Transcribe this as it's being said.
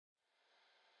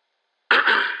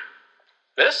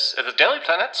This is the Daily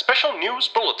Planet Special News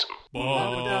Bulletin.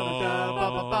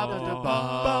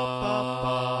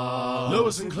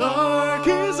 Lois and Clark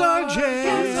is our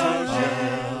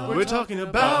jam. We're talking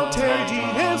about Terry Dean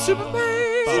and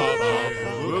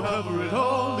Superman. We'll cover it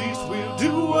all, at least we'll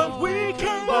do what we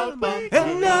can.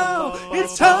 And now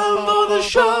it's time for the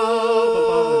show.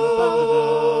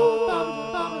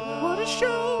 What a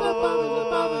show.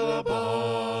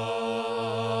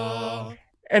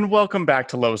 And welcome back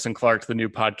to Lois and Clark, the new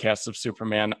podcast of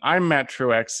Superman. I'm Matt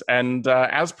Truex, and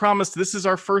as promised, this is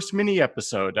our first mini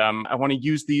episode. I want to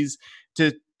use these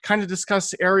to kind of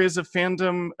discuss areas of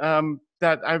fandom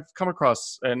that I've come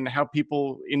across and how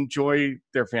people enjoy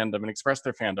their fandom and express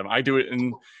their fandom. I do it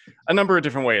in a number of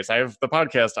different ways. I have the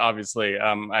podcast, obviously.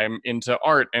 I'm into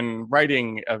art and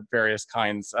writing of various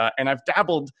kinds, and I've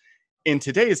dabbled in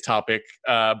today's topic,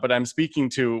 but I'm speaking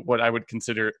to what I would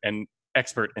consider an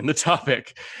expert in the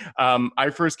topic.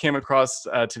 I first came across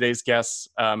today's guest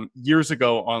years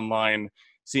ago online,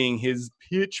 seeing his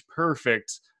pitch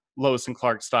perfect Lois and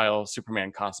Clark style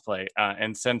Superman cosplay,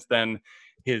 and since then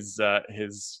his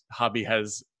hobby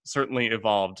has certainly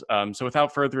evolved. So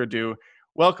without further ado,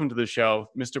 welcome to the show,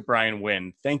 Mr. Brian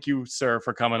Wynn. Thank you, sir,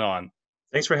 for coming on.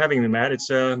 Thanks for having me, Matt. It's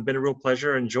been a real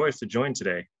pleasure and joy to join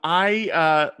today.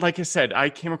 Like I said, I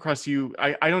came across you.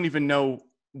 I don't even know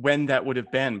when that would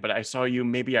have been, but I saw you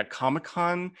maybe at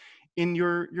Comic-Con in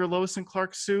your Lois and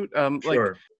Clark suit. Sure. Like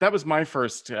that was my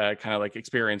first kind of like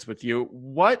experience with you.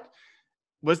 What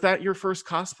was that, your first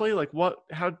cosplay? Like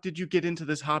how did you get into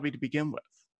this hobby to begin with?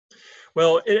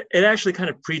 Well, it actually kind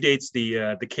of predates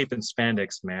the cape and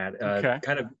spandex, Matt. Okay.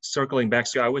 Kind of circling back,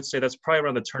 so I would say that's probably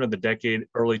around the turn of the decade,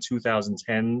 early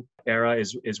 2010 era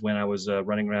is when I was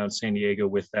running around San Diego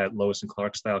with that Lois and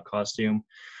Clark style costume.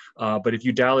 But if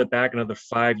you dial it back another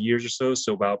 5 years or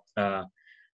so about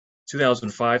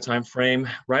 2005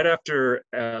 timeframe, right after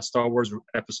Star Wars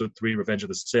Episode 3, Revenge of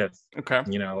the Sith. Okay.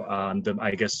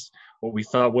 I guess what we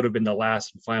thought would have been the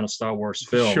last and final Star Wars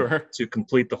film to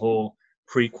complete the whole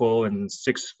prequel and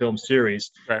 6-film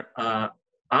series. Right.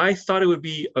 I thought it would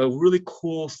be a really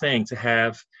cool thing to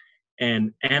have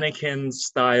an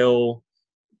Anakin-style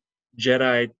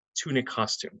Jedi tunic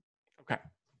costume.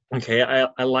 Okay,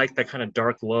 I like that kind of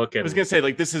dark look. And I was gonna say,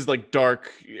 like, this is like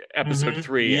dark Episode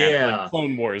 3, and like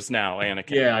Clone Wars now,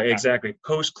 Anakin. Yeah, exactly.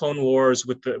 Post Clone Wars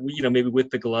with the, maybe with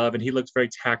the glove, and he looks very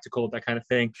tactical, that kind of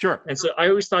thing. Sure. And so I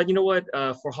always thought,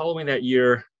 for Halloween that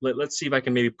year, let's see if I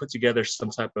can maybe put together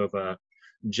some type of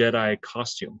Jedi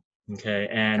costume. Okay,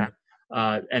 and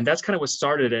that's kind of what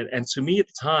started it. And to me at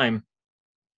the time,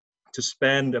 to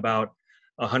spend about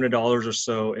 $100 or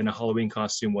so in a Halloween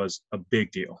costume was a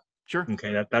big deal. Sure.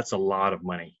 Okay, that's a lot of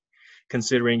money,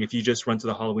 considering if you just run to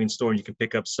the Halloween store and you can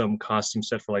pick up some costume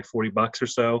set for like $40 or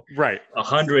so. Right.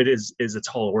 100 is a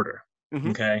tall order.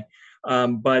 Mm-hmm. Okay,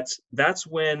 but that's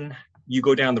when you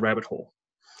go down the rabbit hole,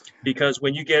 because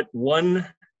when you get one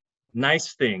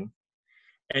nice thing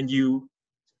and you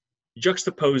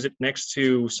juxtapose it next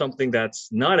to something that's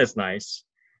not as nice,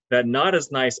 that not as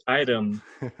nice item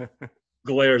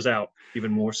glares out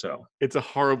even more so. It's a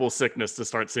horrible sickness to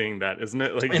start seeing that, isn't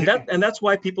it? Like, and that's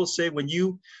why people say when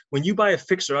you buy a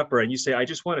fixer upper and you say, I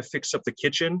just want to fix up the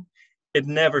kitchen, it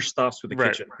never stops with the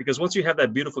kitchen, because once you have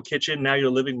that beautiful kitchen, now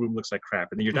your living room looks like crap,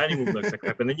 and then your dining room looks like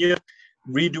crap, and then you're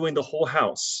redoing the whole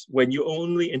house when you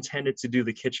only intended to do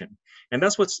the kitchen. And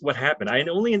that's what happened. I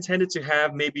only intended to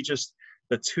have maybe just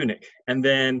the tunic, and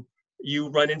then you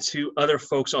run into other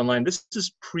folks online. This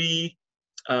is pre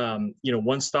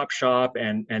one-stop shop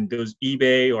and those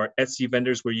eBay or Etsy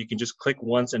vendors where you can just click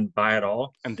once and buy it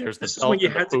all. And there's this is when you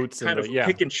had to kind of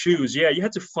pick and choose. Yeah, you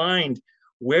had to find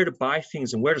where to buy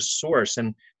things and where to source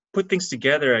and put things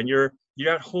together. And you're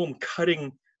at home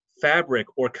cutting fabric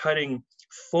or cutting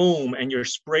foam, and you're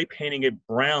spray painting it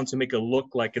brown to make it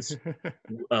look like it's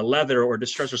leather or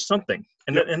distress or something.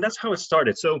 And that's how it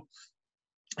started. So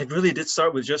it really did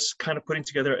start with just kind of putting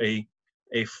together a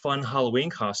fun Halloween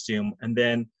costume. And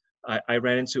then I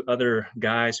ran into other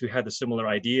guys who had the similar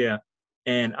idea,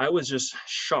 and I was just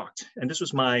shocked. And this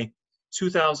was my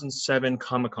 2007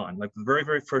 Comic-Con, like the very,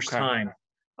 very first time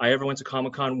I ever went to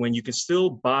Comic-Con, when you can still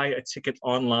buy a ticket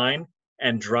online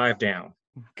and drive down.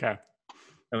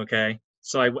 Okay.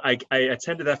 So I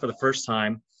attended that for the first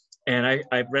time, and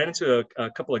I ran into a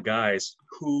couple of guys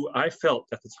who I felt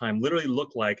at the time literally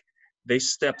looked like they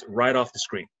stepped right off the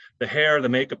screen. The hair, the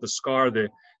makeup, the scar, the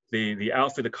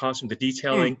outfit, the costume, the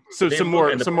detailing. So some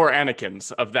more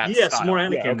Anakins of that style. Some more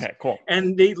Anakins. Yeah, okay, cool.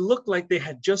 And they looked like they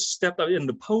had just stepped out in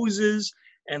the poses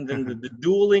and then the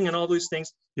dueling and all those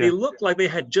things. Yeah. They looked like they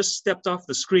had just stepped off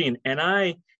the screen.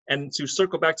 And to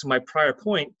circle back to my prior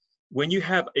point, when you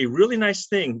have a really nice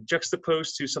thing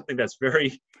juxtaposed to something that's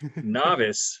very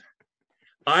novice,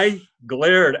 I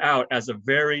glared out as a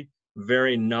very,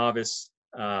 very novice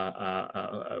attendee.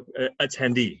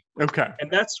 Okay.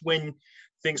 And that's when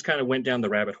things kind of went down the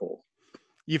rabbit hole.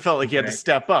 You felt like you had to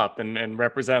step up and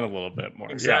represent a little bit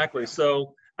more. Exactly. Yeah.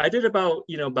 So I did about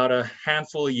a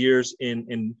handful of years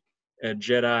in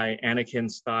Jedi Anakin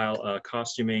style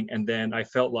costuming, and then I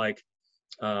felt like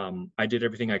I did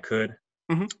everything I could,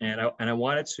 and I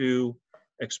wanted to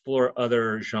explore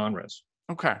other genres.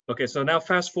 Okay. So now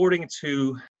fast forwarding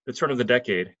to the turn of the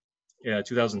decade,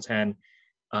 2010.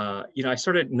 I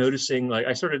started noticing, like,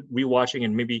 I started rewatching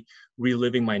and maybe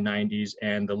reliving my 90s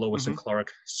and the Lois and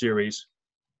Clark series.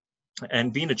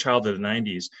 And being a child of the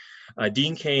 90s,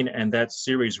 Dean Cain and that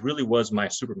series really was my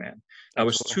Superman. I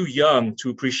was too young to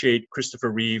appreciate Christopher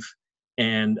Reeve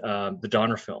and the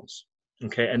Donner films.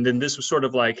 Okay. And then this was sort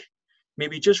of like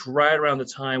maybe just right around the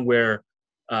time where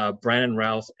Brandon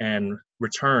Routh and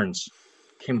Returns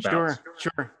came about.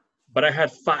 Sure. But I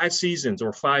had 5 seasons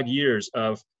or 5 years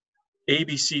of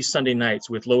ABC Sunday nights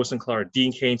with Lois and Clark,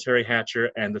 Dean Cain, Terry Hatcher,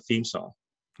 and the theme song.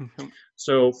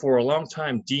 So for a long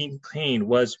time, Dean Cain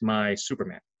was my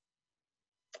Superman.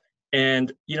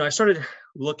 And, I started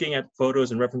looking at photos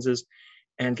and references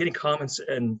and getting comments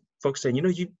and folks saying,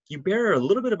 you bear a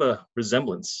little bit of a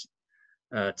resemblance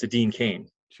to Dean Cain.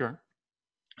 Sure.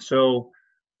 So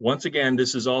once again,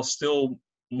 this is all still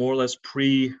more or less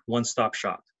pre One Stop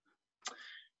Shop.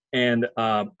 And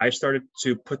I started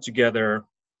to put together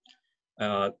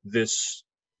this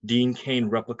Dean Cain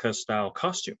replica style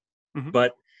costume.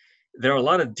 But there are a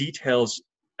lot of details.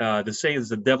 The saying is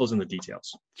the devil's in the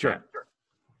details. Sure.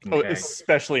 Okay. Oh,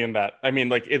 especially in that. I mean,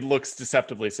 like, it looks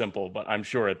deceptively simple, but I'm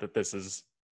sure that this is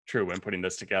true when putting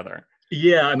this together.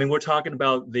 Yeah, I mean, we're talking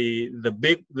about the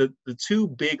two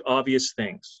big obvious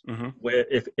things. Where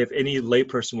if any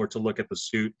layperson were to look at the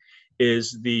suit,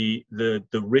 is the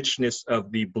richness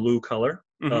of the blue color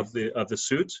of the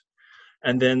suit,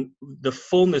 and then the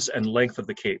fullness and length of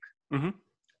the cape.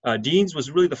 Dean's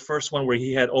was really the first one where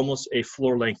he had almost a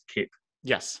floor-length cape.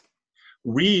 Yes.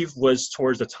 Reeve was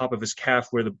towards the top of his calf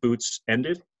where the boots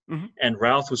ended, and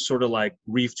Routh was sort of like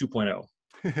Reeve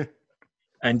 2.0.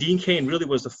 And Dean Cain really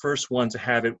was the first one to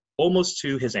have it almost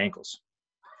to his ankles.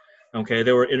 Okay,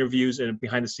 there were interviews and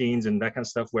behind the scenes and that kind of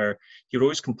stuff where he would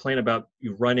always complain about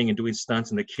you running and doing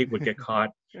stunts and the cape would get caught.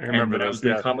 I remember when I was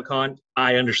doing Comic-Con,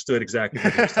 I understood exactly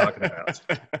what he was talking about.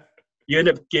 You end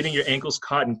up getting your ankles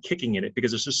caught and kicking in it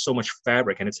because there's just so much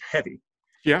fabric and it's heavy.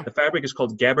 Yeah. The fabric is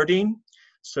called gabardine.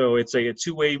 So it's a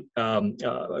two-way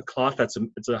cloth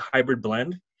it's a hybrid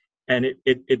blend, and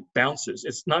it bounces.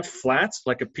 It's not flat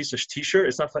like a piece of t-shirt.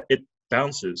 It's not flat. It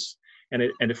bounces and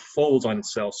it folds on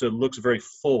itself. So it looks very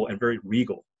full and very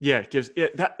regal. Yeah, it gives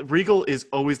that regal is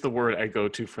always the word I go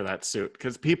to for that suit,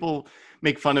 because people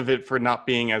make fun of it for not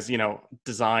being as,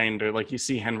 designed, or like you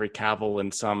see Henry Cavill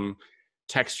in some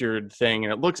textured thing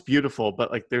and it looks beautiful,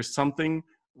 but like there's something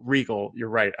regal, you're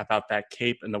right, about that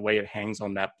cape and the way it hangs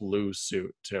on that blue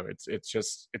suit too.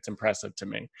 It's impressive to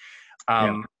me.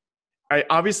 I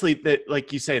obviously, that,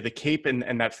 like you say, the cape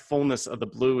and that fullness of the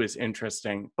blue is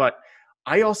interesting, but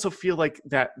I also feel like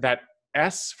that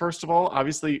S, first of all,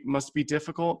 obviously must be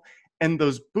difficult, and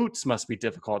those boots must be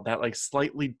difficult, that like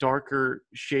slightly darker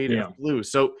shade of blue.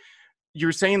 So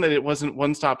you're saying that it wasn't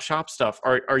one-stop shop stuff.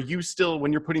 Are you still,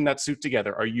 when you're putting that suit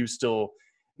together, are you still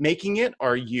making it?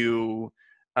 Are you,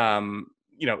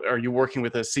 are you working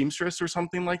with a seamstress or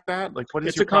something like that? Like, what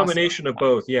is your process? It's a combination of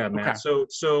both. Yeah, Matt. Okay.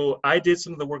 So I did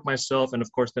some of the work myself, and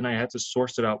of course, then I had to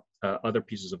source it out other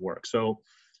pieces of work. So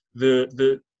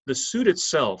the suit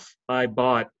itself I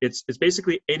bought, it's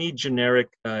basically any generic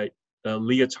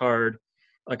leotard,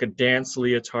 like a dance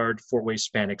leotard 4-way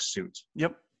spandex suit.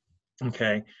 Yep.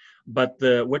 Okay. But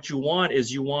what you want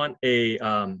is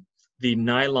the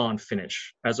nylon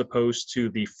finish as opposed to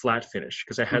the flat finish,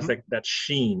 because it has that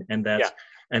sheen and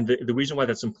the reason why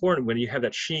that's important, when you have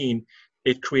that sheen,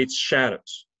 it creates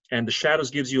shadows, and the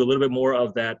shadows gives you a little bit more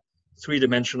of that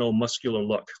 3-dimensional muscular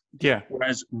look. Yeah.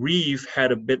 Whereas Reeve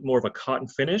had a bit more of a cotton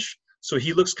finish, so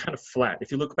he looks kind of flat.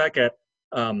 If you look back at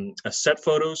set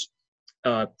photos,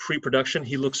 pre-production,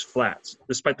 he looks flat,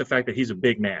 despite the fact that he's a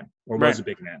big man, or was a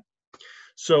big man.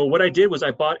 So what I did was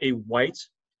I bought a white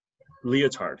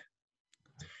leotard,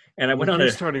 and I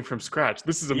went starting from scratch.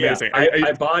 This is amazing.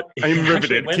 I bought. I'm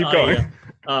riveted. Keep going.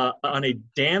 On a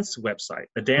dance website,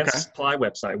 a dance supply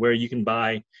website, where you can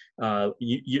buy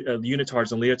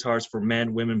unitards and leotards for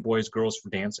men, women, boys, girls for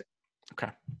dancing.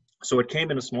 Okay. So it came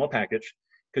in a small package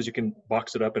because you can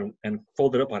box it up and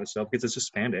fold it up on itself because it's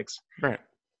just spandex. Right.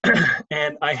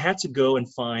 And I had to go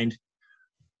and find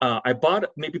I bought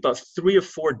maybe about 3 or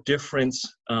 4 different.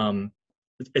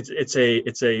 It's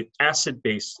a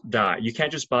acid-based dye. You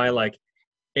can't just buy like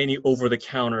any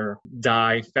over-the-counter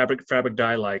dye, fabric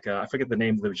dye, like I forget the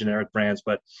name of the generic brands,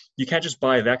 but you can't just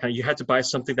buy that kind. You had to buy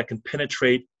something that can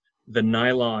penetrate the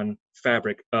nylon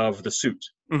fabric of the suit.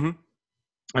 Mm-hmm.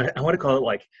 I want to call it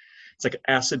like it's like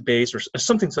acid-based or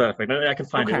something to that effect. I can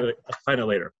find it. I'll find it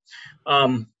later.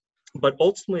 But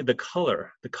ultimately, the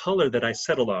color that I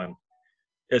settled on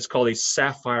is called a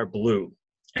sapphire blue,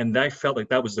 and I felt like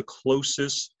that was the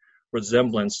closest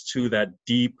resemblance to that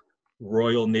deep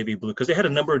royal navy blue, because they had a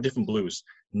number of different blues.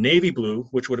 Navy blue,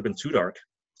 which would have been too dark.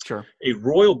 Sure. A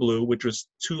royal blue, which was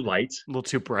too light. A little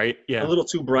too bright. Yeah. A little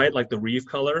too bright, like the Reeve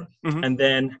color. Mm-hmm. And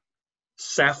then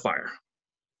sapphire.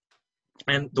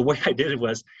 And the way I did it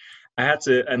was, I had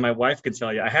to, and my wife can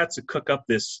tell you, I had to cook up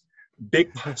this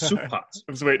big soup pot.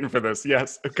 I was waiting for this.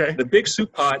 Yes. Okay. The big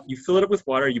soup pot, you fill it up with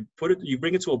water, you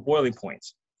bring it to a boiling point.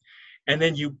 And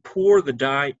then you pour the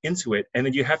dye into it, and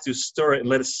then you have to stir it and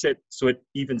let it sit so it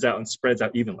evens out and spreads out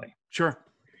evenly. Sure.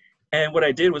 And what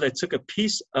I did was I took a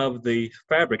piece of the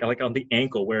fabric, like on the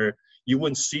ankle, where you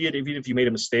wouldn't see it even if you made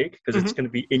a mistake, because it's going to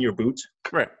be in your boot.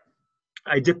 Right.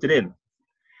 I dipped it in,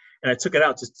 and I took it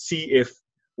out to see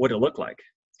what it looked like.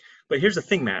 But here's the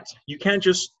thing, Matt. You can't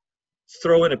just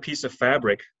throw in a piece of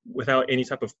fabric without any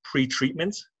type of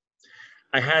pre-treatment.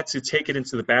 I had to take it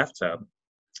into the bathtub,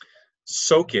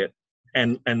 soak it,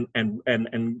 and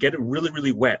get it really,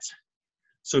 really wet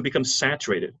so it becomes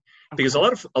saturated. Because a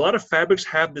lot of fabrics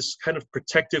have this kind of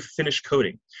protective finish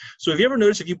coating. So have you ever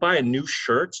noticed if you buy a new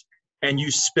shirt and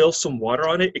you spill some water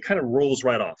on it, it kind of rolls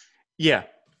right off? Yeah.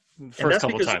 First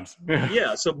couple times.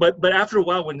 Yeah. So but after a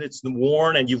while, when it's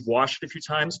worn and you've washed it a few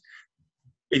times,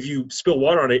 if you spill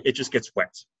water on it, it just gets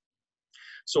wet.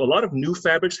 So a lot of new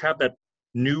fabrics have that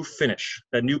new finish,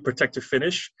 that new protective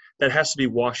finish that has to be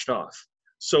washed off.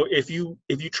 So if you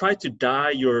try to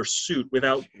dye your suit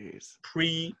without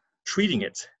pre-treating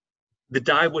it, the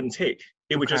dye wouldn't take.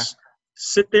 It would just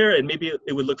sit there, and maybe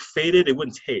it would look faded. It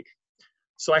wouldn't take.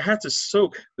 So I had to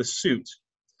soak the suit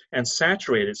and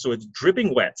saturate it so it's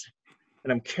dripping wet,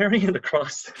 and I'm carrying it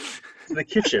across to the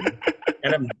kitchen,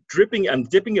 and I'm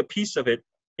dipping a piece of it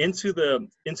into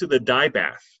the dye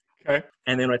bath. Okay.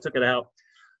 And then when I took it out,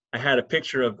 I had a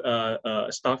picture of a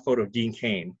stock photo of Dean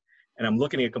Cain, and I'm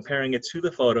comparing it to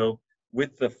the photo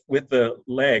with the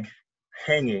leg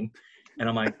hanging, and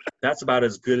I'm like, that's about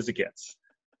as good as it gets.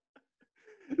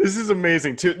 This is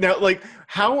amazing too. Now, like,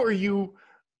 how are you?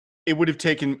 I would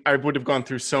have gone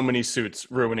through so many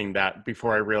suits ruining that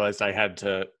before I realized I had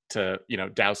to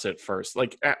douse it first.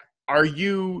 Like, are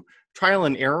you trial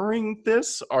and erroring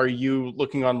this? Are you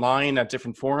looking online at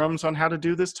different forums on how to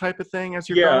do this type of thing as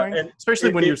you're going? And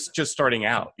especially when you're just starting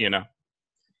out,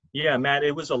 Yeah, Matt,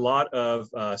 it was a lot of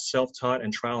self-taught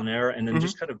and trial and error, and then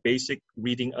just kind of basic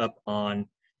reading up on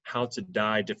how to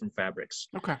dye different fabrics.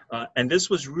 Okay. And this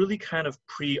was really kind of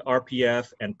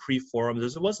pre-RPF and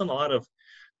pre-forums. There wasn't a lot of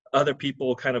other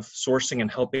people kind of sourcing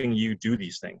and helping you do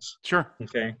these things. Sure.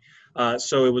 Okay.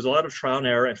 So it was a lot of trial and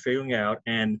error and figuring out.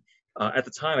 And at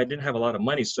the time, I didn't have a lot of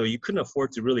money, so you couldn't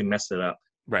afford to really mess it up.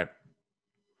 Right.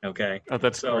 Okay. Oh,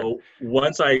 that's so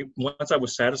once I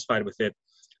was satisfied with it,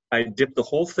 I dipped the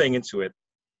whole thing into it,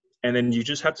 and then you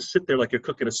just have to sit there like you're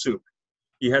cooking a soup.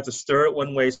 You have to stir it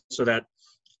one way so that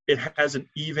it has an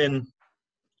even,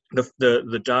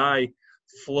 the dye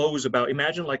flows about,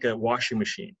 imagine like a washing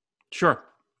machine. Sure.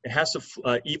 It has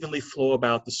to evenly flow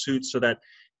about the suit so that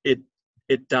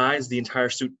it dyes the entire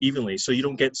suit evenly, so you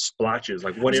don't get splotches.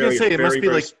 Like one area is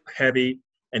very heavy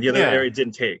and the other area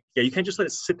didn't take. Yeah, you can't just let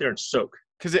it sit there and soak.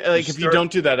 Because if you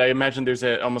don't do that, I imagine there's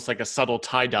almost like a subtle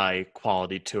tie-dye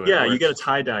quality to it. Yeah, you get a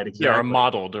tie-dyed, exactly. Yeah, or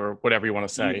modeled, or whatever you want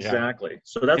to say. Exactly. Yeah.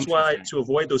 So that's why, to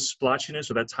avoid those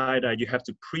splotchiness or that tie-dye, you have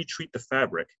to pre-treat the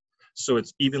fabric so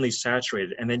it's evenly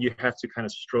saturated. And then you have to kind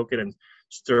of stroke it and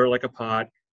stir like a pot,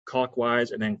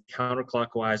 clockwise and then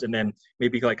counterclockwise, and then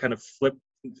maybe like kind of flip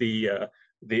the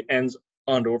ends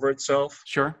on over itself.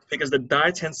 Sure. Because the dye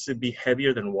tends to be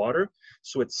heavier than water,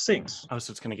 so it sinks. Oh,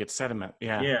 so it's going to get sediment.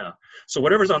 Yeah. Yeah. So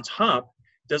whatever's on top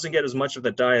doesn't get as much of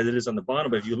the dye as it is on the bottom.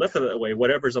 But if you left it that way,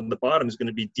 whatever's on the bottom is going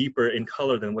to be deeper in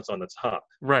color than what's on the top.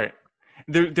 Right.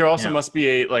 There also must be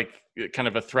a kind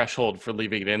of a threshold for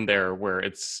leaving it in there where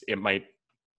it might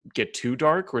get too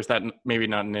dark, or is that maybe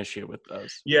not an issue with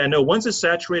those? Yeah, no, once it's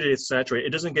saturated, it's saturated.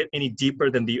 It doesn't get any deeper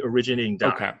than the originating dye.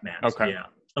 Okay. Matt. Okay. Yeah.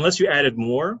 Unless you added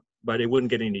more, but it wouldn't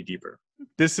get any deeper.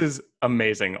 This is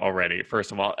amazing already,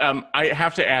 first of all. I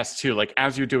have to ask too, like,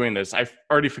 as you're doing this, I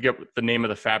already forget the name of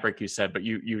the fabric you said, but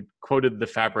you quoted the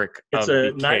fabric It's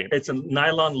a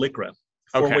nylon lycra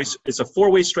Okay. It's a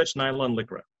 4-way stretch nylon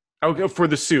lycra. Okay, for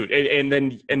the suit, and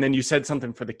then you said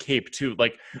something for the cape too,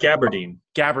 like Gabardine.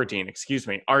 Gabardine. Excuse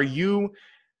me. Are you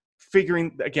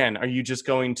figuring again? Are you just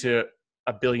going to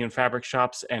a billion fabric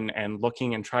shops and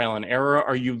looking and trial and error?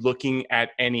 Are you looking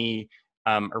at any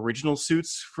original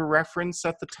suits for reference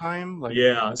at the time? Like,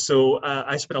 yeah. So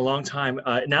I spent a long time.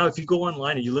 Now, if you go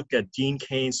online and you look at Dean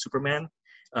Cain's Superman,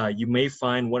 you may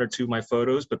find one or two of my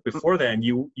photos, but before then,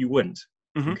 you wouldn't.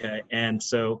 Mm-hmm. Okay, and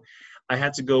so I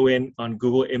had to go in on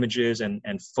Google Images and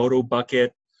Photo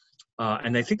Bucket,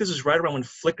 and I think this is right around when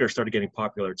Flickr started getting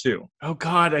popular too. Oh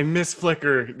God, I miss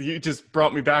Flickr. You just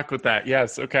brought me back with that.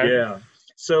 Yes. Okay. Yeah.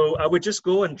 So I would just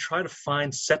go and try to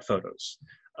find set photos.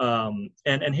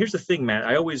 And here's the thing, Matt.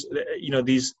 I always,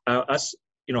 these us,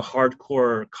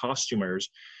 hardcore costumers.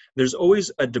 There's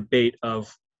always a debate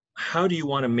of how do you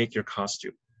want to make your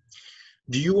costume?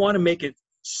 Do you want to make it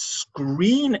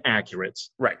screen accurate?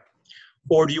 Right.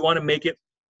 Or do you want to make it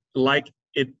like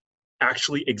it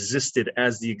actually existed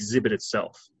as the exhibit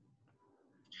itself?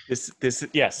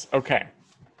 Yes. Okay.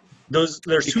 There's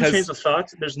two trains of thought.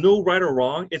 There's no right or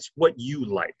wrong. It's what you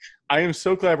like. I am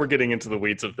so glad we're getting into the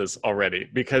weeds of this already,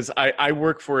 because I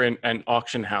work for an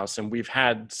auction house, and we've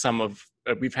had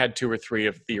 2 or 3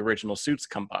 of the original suits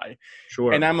come by.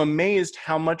 Sure. And I'm amazed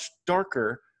how much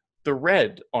darker the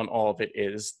red on all of it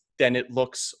is than it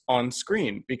looks on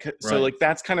screen. Because right. So like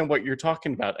that's kind of what you're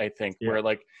talking about, I think, yeah. where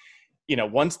like,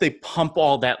 once they pump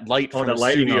all that light from the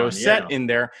studio set in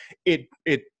there, it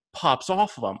pops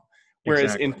off of them. Whereas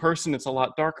exactly. in person, it's a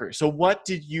lot darker. So what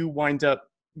did you wind up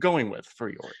going with for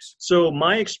yours? So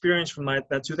my experience from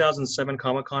that 2007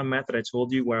 Comic-Con, Matt, that I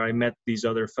told you, where I met these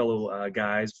other fellow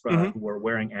guys who were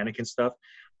wearing Anakin stuff,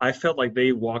 I felt like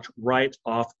they walked right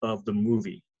off of the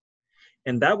movie.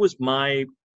 And that was my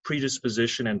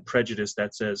predisposition and prejudice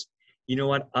that says, you know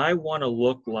what, I want to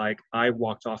look like I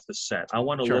walked off the set. I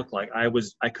want to look like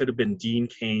I could have been Dean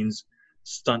Cain's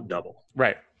stunt double.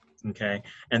 Right. Okay.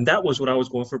 And that was what I was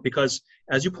going for, because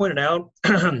as you pointed out,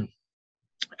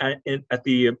 at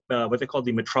the what they call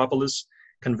the Metropolis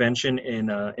Convention in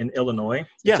Illinois.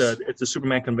 Yes. It's a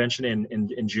Superman convention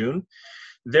in June.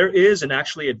 There is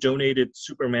actually a donated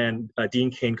Superman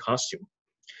Dean Cain costume.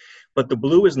 But the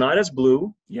blue is not as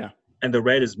blue. Yeah. And the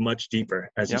red is much deeper,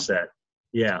 as you said.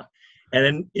 Yeah. And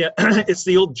then it's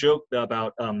the old joke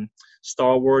about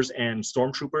Star Wars and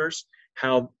Stormtroopers,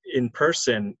 how in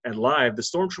person and live, the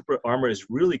Stormtrooper armor is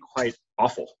really quite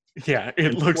awful. Yeah,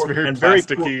 it looks very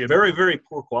plasticky. Very, very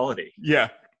poor quality. Yeah.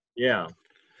 Yeah.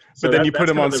 So but then you put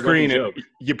them on screen, and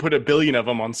you put a billion of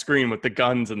them on screen with the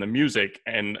guns and the music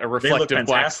and a reflective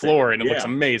black floor, and it looks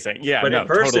amazing. Yeah, but in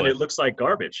person, it looks like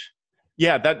garbage.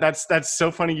 Yeah, that's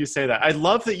so funny you say that. I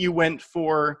love that you went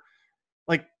for,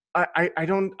 like,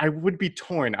 I would be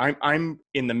torn. I'm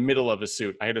in the middle of a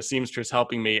suit. I had a seamstress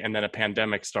helping me, and then a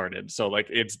pandemic started. So like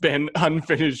it's been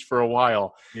unfinished for a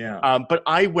while. Yeah. But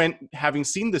having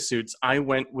seen the suits, I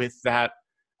went with that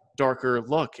darker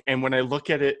look. And when I look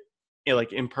at it,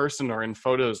 like in person or in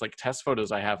photos, like test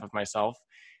photos I have of myself,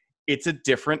 it's a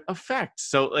different effect.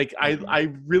 So like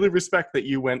I really respect that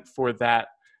you went for that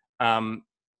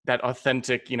that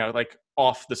authentic, like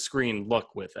off the screen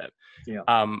look with it. Yeah.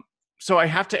 So I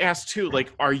have to ask too,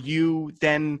 like, are you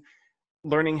then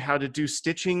learning how to do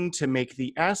stitching to make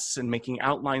the S and making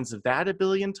outlines of that a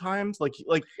billion times? Like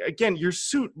again, your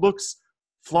suit looks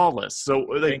flawless. So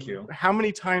like, thank you. How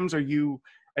many times are you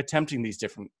attempting these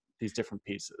different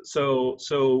pieces?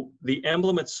 So the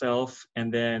emblem itself,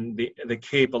 and then the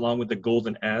cape along with the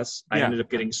golden S, I ended up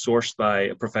getting sourced by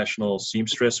a professional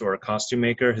seamstress or a costume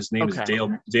maker. His name is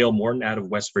Dale Morton out of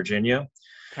West Virginia.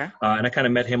 Okay. And I kind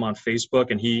of met him on Facebook,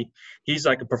 and he's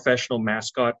like a professional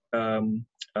mascot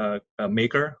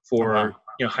maker for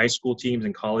high school teams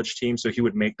and college teams. So he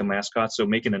would make the mascots. So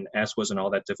making an S wasn't all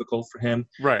that difficult for him.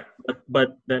 Right.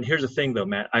 But then here's the thing, though,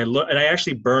 Matt. And I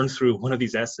actually burned through one of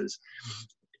these S's.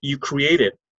 You create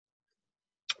it,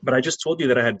 but I just told you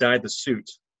that I had dyed the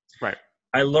suit. Right.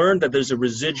 I learned that there's a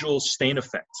residual stain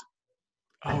effect.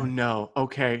 Oh no.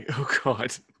 Okay. Oh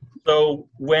God. So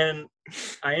when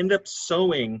I end up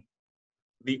sewing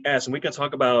the S, and we can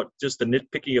talk about just the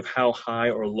nitpicking of how high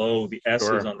or low the S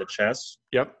is on the chest.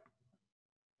 Yep.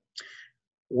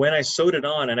 When I sewed it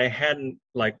on and I hadn't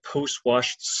like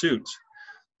post-washed the suit,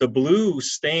 the blue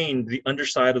stained the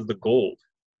underside of the gold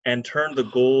and turned the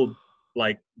gold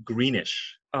like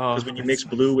greenish. Because when you mix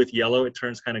blue with yellow, it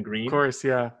turns kind of green. Of course,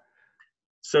 yeah.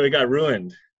 So it got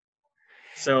ruined.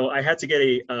 So I had to get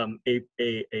a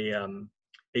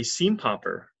seam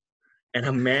popper, and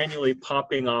I'm manually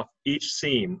popping off each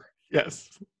seam.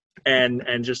 Yes.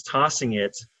 And just tossing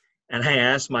it, And I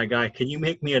asked my guy, can you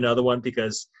make me another one?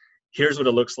 Because here's what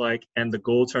it looks like. And the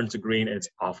gold turned to green and it's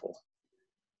awful.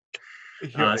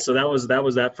 So that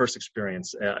was that first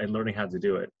experience in learning how to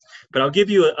do it. But I'll give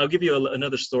you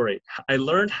another story. I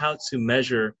learned how to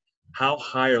measure how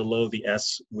high or low the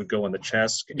S would go on the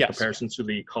chest in comparison to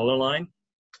the collar line.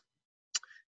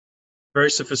 Very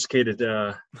sophisticated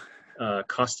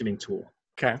costuming tool.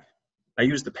 Okay. I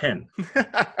used the pen.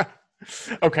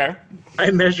 Okay.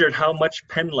 I measured how much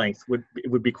pen length would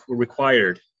be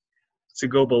required to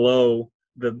go below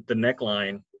the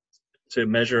neckline to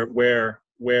measure where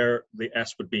the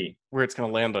S would be. Where it's going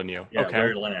to land on you. Yeah, okay.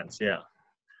 where it lands, yeah.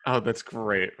 Oh, that's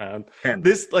great, man. Pen.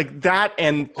 This, like, that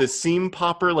and the seam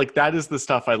popper, like, that is the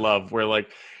stuff I love, where, like,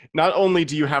 not only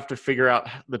do you have to figure out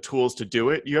the tools to do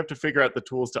it, you have to figure out the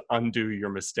tools to undo your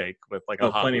mistake with, like, a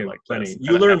hobby like this.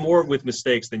 You learn more with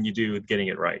mistakes than you do with getting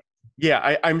it right.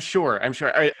 Yeah, I'm sure.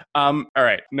 All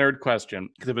right, nerd question,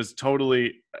 because it was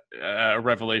totally a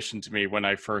revelation to me when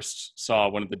I first saw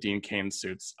one of the Dean Cain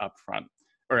suits up front,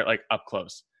 or like up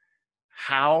close.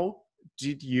 How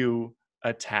did you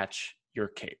attach your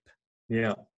cape?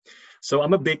 Yeah, so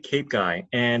I'm a big cape guy,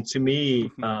 and to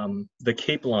me, the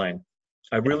cape line,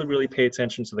 I really pay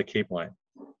attention to the cape line.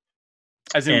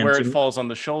 As in where it falls on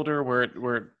the shoulder, where it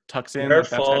tucks in. Where it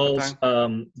falls,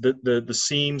 the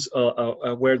seams,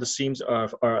 where the seams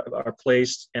are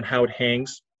placed, and how it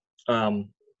hangs.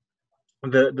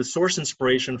 The source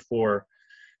inspiration for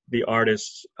the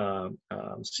artists,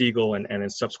 Siegel,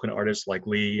 and subsequent artists like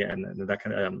Lee and that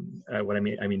kind of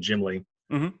I mean Jim Lee.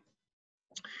 Mm-hmm.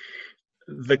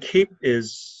 The cape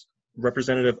is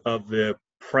representative of the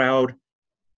proud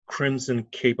crimson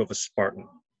cape of a Spartan.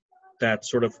 That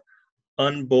sort of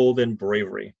unboldened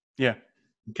bravery. Yeah.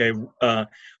 Okay.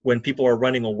 When people are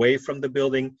running away from the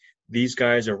building, these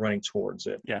guys are running towards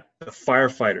it. Yeah. The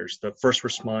firefighters, the first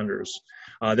responders.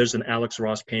 There's an Alex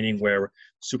Ross painting where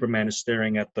Superman is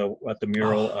staring at the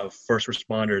mural of first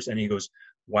responders, and he goes,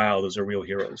 "Wow, those are real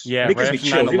heroes." Yeah, right after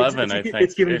 9/11, I think.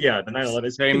 It's giving, the 9/11.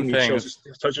 It's same giving me chills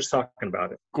just talking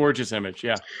about it. Gorgeous image,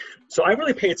 yeah. So I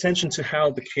really pay attention to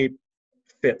how the cape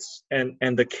fits and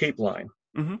the cape line.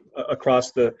 Mm-hmm.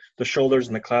 Across the shoulders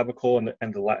and the clavicle and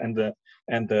the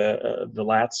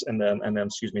lats and then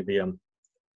excuse me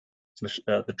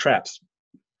the traps.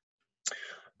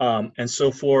 And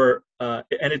so for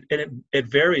it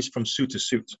varies from suit to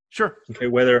suit. Sure. Okay,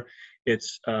 whether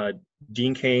it's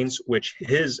Dean Cain's, which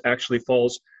his actually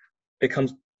falls, it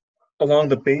comes along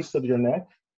the base of your neck.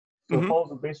 So it follows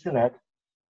the base of your neck,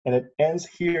 and it ends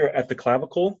here at the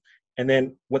clavicle. And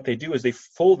then what they do is they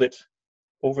fold it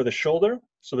over the shoulder,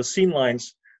 so the seam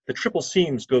lines, the triple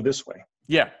seams go this way.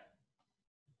 Yeah.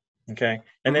 Okay,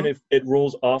 and then it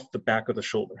rolls off the back of the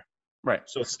shoulder. Right.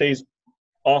 So it stays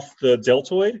off the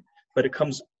deltoid, but it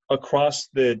comes across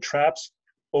the traps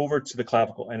over to the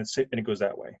clavicle, and it goes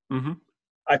that way. Mm-hmm.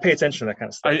 I pay attention to that kind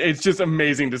of stuff. It's just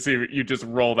amazing to see you just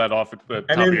roll that off at the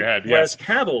top of your head. Whereas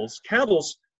Cabell's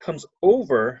comes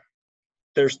over.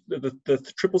 There's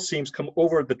the triple seams come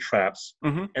over the traps,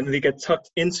 and then they get tucked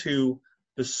into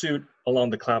the suit along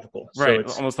the clavicle. Right, so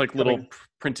it's almost like little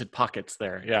printed pockets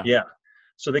there. Yeah. Yeah.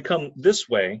 So they come this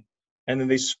way, and then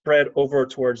they spread over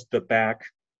towards the back,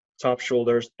 top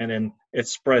shoulders, and then it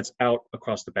spreads out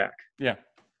across the back. Yeah.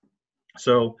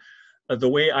 So the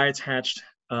way I attached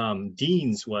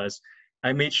Dean's was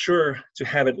I made sure to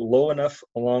have it low enough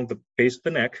along the base of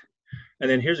the neck. And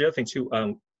then here's the other thing too.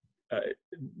 The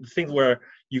thing where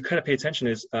you kind of pay attention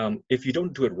is if you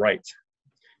don't do it right,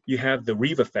 you have the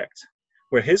Reeve effect,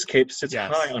 where his cape sits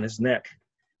high on his neck.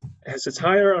 It sits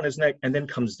higher on his neck and then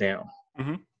comes down.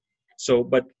 Mm-hmm. So,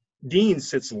 but Dean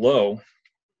sits low.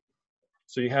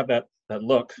 So you have that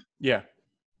look. Yeah.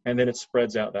 And then it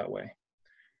spreads out that way.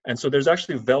 And so there's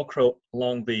actually Velcro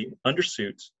along the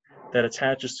undersuit that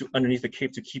attaches to underneath the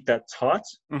cape to keep that taut.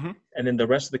 Mm-hmm. And then the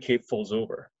rest of the cape folds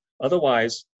over.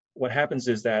 Otherwise, what happens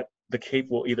is that the cape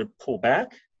will either pull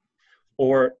back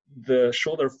or the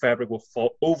shoulder fabric will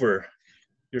fall over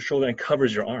your shoulder and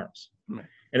covers your arms. Right.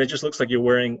 And it just looks like you're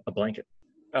wearing a blanket.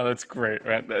 Oh, that's great,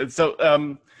 right?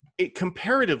 So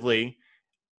comparatively,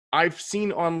 I've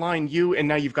seen online you, and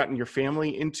now you've gotten your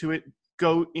family into it,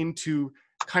 go into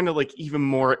kind of like even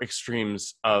more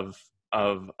extremes of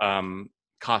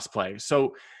cosplay.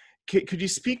 So could you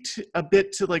speak a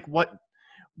bit to like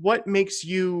what makes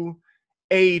you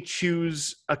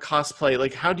choose a cosplay?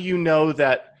 Like, how do you know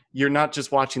that you're not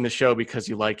just watching the show because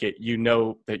you like it? You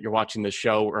know that you're watching the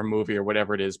show or movie or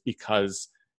whatever it is because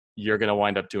you're going to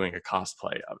wind up doing a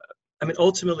cosplay of it. I mean,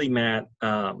 ultimately, Matt,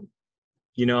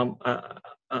 you know,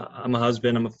 I'm a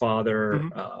husband, I'm a father.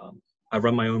 Mm-hmm. I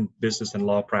run my own business and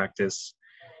law practice.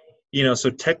 So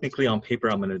technically on paper,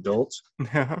 I'm an adult.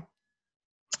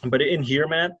 But in here,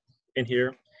 Matt,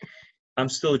 I'm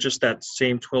still just that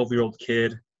same 12-year-old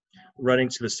kid running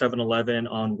to the 7-Eleven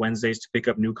on Wednesdays to pick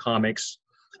up new comics.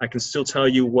 I can still tell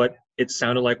you what it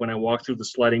sounded like when I walked through the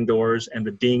sliding doors and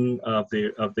the ding of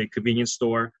the convenience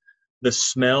store, the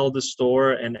smell of the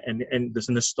store, and this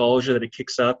nostalgia that it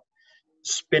kicks up,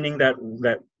 spinning that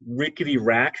rickety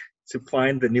rack to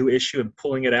find the new issue and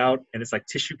pulling it out, and it's like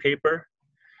tissue paper,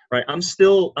 right? I'm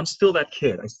still that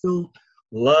kid. I still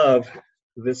love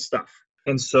this stuff,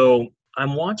 and so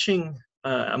I'm watching.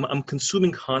 I'm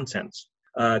consuming content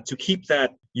to keep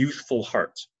that youthful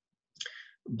heart,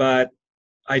 but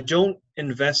I don't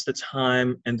invest the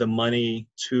time and the money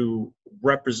to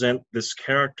represent this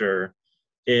character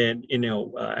in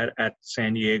at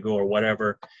San Diego or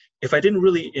whatever if I didn't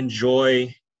really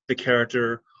enjoy the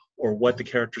character or what the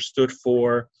character stood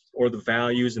for or the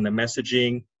values and the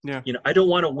messaging. Yeah. I don't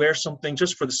want to wear something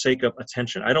just for the sake of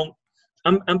attention.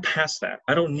 I'm past that.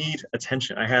 I don't need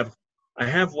attention. I have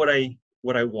what I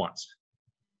want.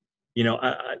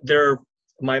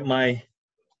 My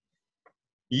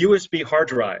USB hard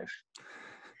drive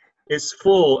is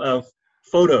full of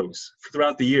photos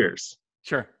throughout the years.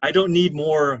 Sure. I don't need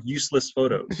more useless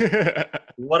photos.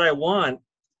 What I want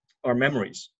are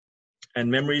memories. And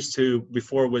memories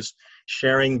before was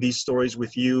sharing these stories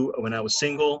with you when I was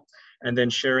single, and then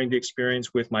sharing the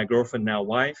experience with my girlfriend, now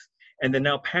wife, and then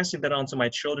now passing that on to my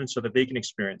children so that they can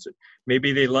experience it.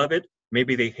 Maybe they love it,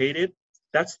 maybe they hate it.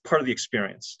 That's part of the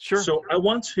experience. Sure. So I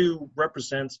want to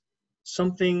represent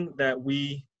something that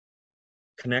we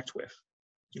connect with,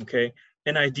 okay?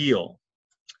 An ideal,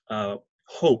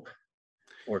 hope,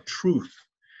 or truth,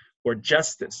 or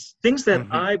justice, things that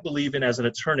I believe in as an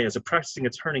attorney, as a practicing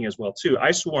attorney as well too. I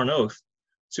swore an oath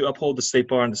to uphold the state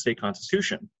bar and the state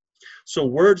constitution. So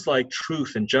words like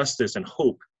truth and justice and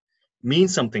hope mean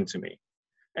something to me.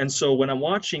 And so when I'm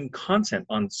watching content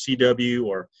on CW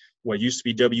or what used to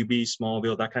be WB,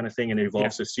 Smallville, that kind of thing, and it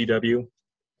evolves to CW,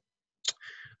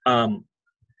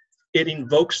 it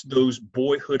invokes those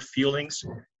boyhood feelings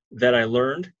that I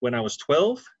learned when I was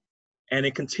 12, and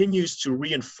it continues to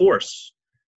reinforce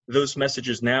those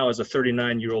messages now as a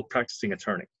 39-year-old practicing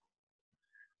attorney.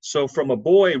 So from a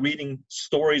boy reading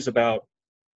stories about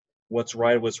what's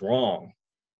right, what's wrong,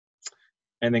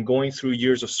 and then going through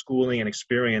years of schooling and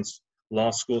experience,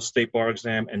 law school, state bar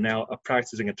exam, and now a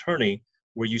practicing attorney,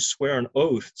 where you swear an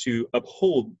oath to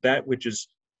uphold that which is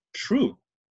true,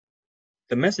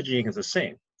 the messaging is the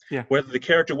same. Yeah. Whether the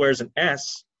character wears an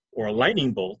S or a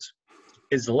lightning bolt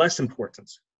is less important.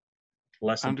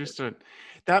 Understood.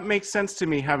 That makes sense to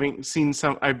me, having seen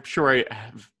some. I'm sure I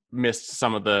have missed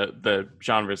some of the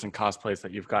genres and cosplays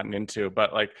that you've gotten into,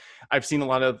 but like I've seen a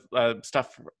lot of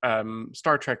stuff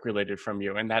Star Trek related from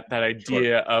you, and that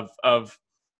idea of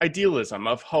idealism,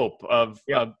 of hope, of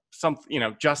some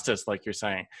justice, like you're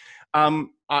saying. I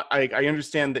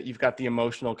understand that you've got the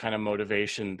emotional kind of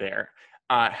motivation there.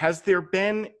 Has there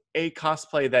been a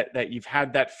cosplay that you've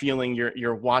had that feeling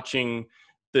you're watching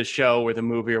the show or the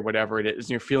movie or whatever it is,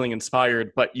 and you're feeling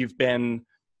inspired, but you've been,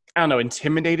 I don't know,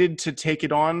 intimidated to take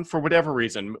it on for whatever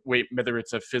reason, whether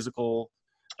it's a physical,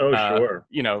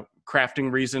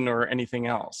 crafting reason or anything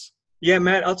else? Yeah,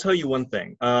 Matt, I'll tell you one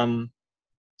thing. The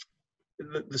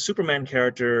Superman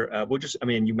character,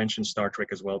 you mentioned Star Trek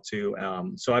as well too.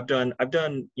 So I've done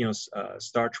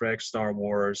Star Trek, Star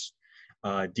Wars,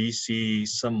 DC,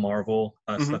 some Marvel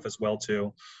stuff as well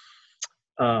too.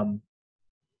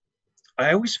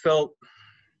 I always felt,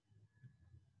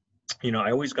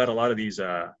 I always got a lot of these,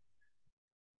 a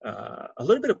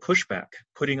little bit of pushback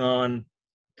putting on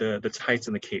the tights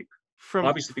and the cape,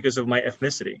 obviously because of my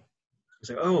ethnicity. It's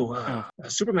like,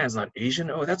 Superman's not Asian.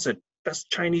 Oh, that's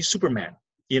Chinese Superman,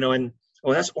 and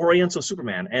that's Oriental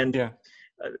Superman. And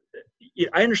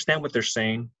I understand what they're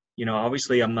saying.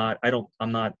 Obviously I'm not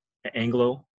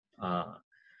Anglo.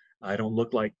 I don't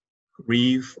look like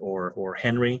Reeve or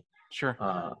Henry. Sure.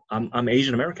 I'm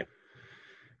Asian American.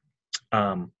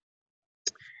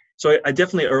 So I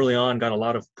definitely early on got a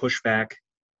lot of pushback,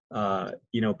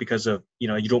 because of,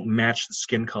 you don't match the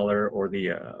skin color or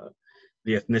the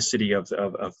ethnicity of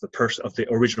the person, of the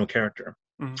original character.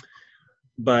 Mm-hmm.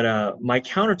 But my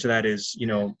counter to that is,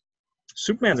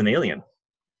 Superman's an alien.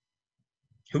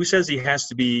 Who says he has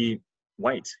to be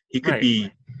white? He could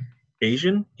be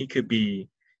Asian. He could be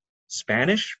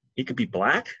Spanish. He could be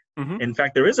black. Mm-hmm. In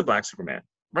fact, there is a black Superman.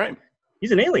 Right.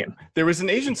 He's an alien. There was an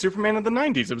Asian Superman in the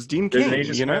 90s. It was Dean King. There's an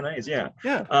Asian Superman in the 90s, yeah.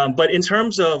 Yeah. But in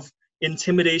terms of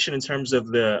intimidation, in terms of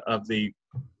the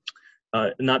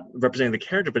not representing the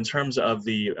character, but in terms of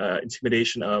the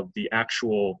intimidation of the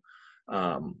actual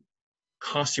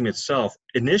costume itself,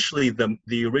 initially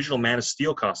the original Man of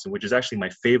Steel costume, which is actually my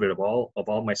favorite of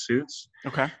all my suits.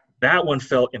 Okay. That one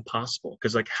felt impossible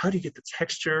because, like, how do you get the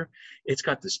texture? It's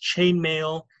got this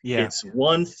chainmail. Yeah. It's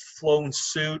one flown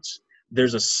suit.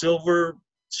 There's a silver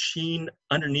sheen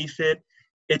underneath it.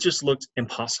 It just looked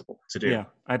impossible to do. Yeah,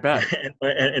 I bet.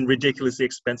 and ridiculously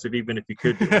expensive, even if you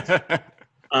could do it.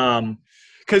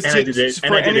 Because I did it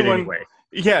anyway.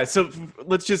 Yeah, so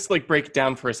let's just like break it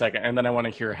down for a second, and then I want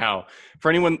to hear how. For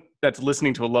anyone that's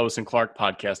listening to a Lois and Clark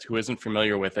podcast who isn't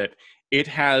familiar with it, it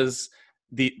has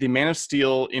the Man of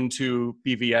Steel into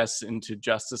BVS into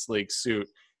Justice League suit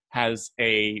has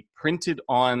a printed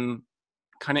on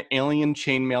kind of alien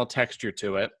chainmail texture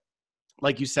to it.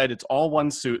 Like you said, it's all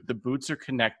one suit. The boots are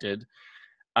connected,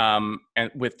 and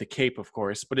with the cape, of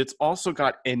course, but it's also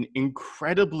got an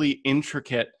incredibly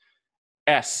intricate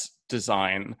S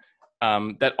design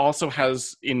that also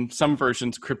has, in some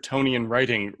versions, Kryptonian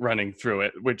writing running through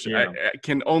it, which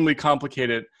can only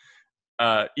complicate it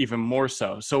even more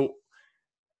so. So,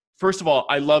 first of all,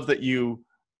 I love that you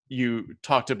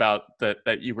talked about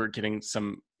that you were getting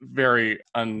some very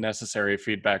unnecessary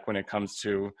feedback when it comes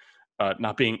to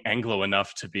not being Anglo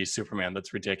enough to be Superman.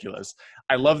 That's ridiculous.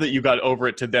 I love that you got over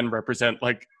it to then represent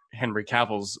like Henry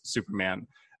Cavill's Superman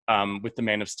with the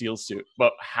Man of Steel suit.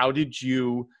 But how did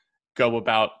you go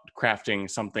about crafting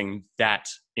something that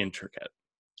intricate?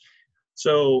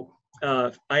 So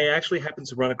I actually happened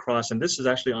to run across, and this is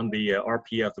actually on the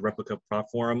RPF, the Replica Prop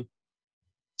Forum,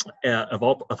 of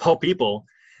all people,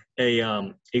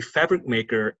 a fabric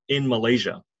maker in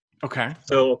Malaysia. Okay.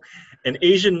 So an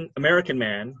Asian American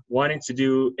man wanting to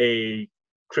do a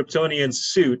Kryptonian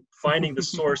suit, finding the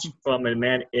source from a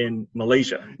man in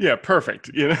Malaysia. Yeah,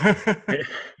 perfect. You know?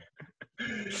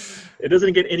 It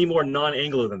doesn't get any more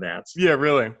non-Anglo than that. Yeah,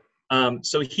 really.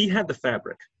 So he had the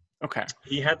fabric. Okay.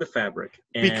 He had the fabric.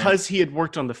 And because he had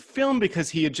worked on the film, because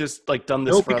he had just like done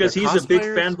this. No, for because other he's a big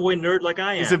cosplayers? fanboy nerd like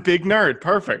I am. He's a big nerd.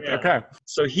 Perfect. Yeah. Okay.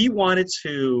 So he wanted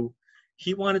to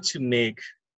make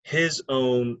his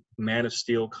own Man of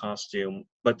Steel costume,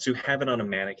 but to have it on a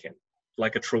mannequin,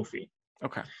 like a trophy.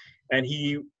 Okay. And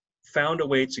he found a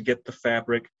way to get the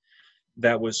fabric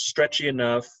that was stretchy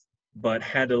enough, but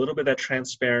had a little bit of that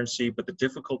transparency. But the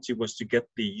difficulty was to get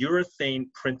the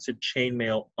urethane printed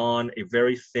chainmail on a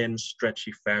very thin,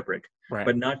 stretchy fabric, Right.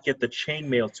 but not get the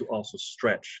chainmail to also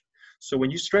stretch. So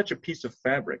when you stretch a piece of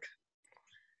fabric,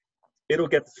 it'll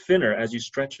get thinner as you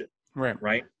stretch it,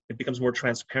 right? It becomes more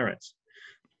transparent.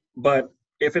 But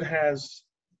if it has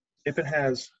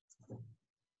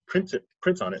prints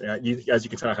on it, as you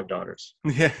can tell, I have daughters.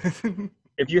 Yeah.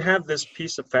 If you have this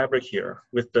piece of fabric here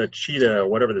with the cheetah or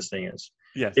whatever this thing is,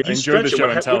 Yes. if you enjoy the stretch show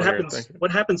it, and tell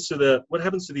what happens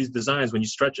to these designs when you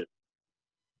stretch it?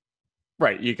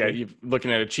 Right. You're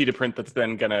looking at a cheetah print that's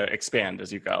then going to expand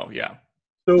as you go. Yeah.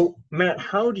 So Matt,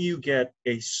 how do you get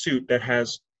a suit that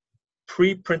has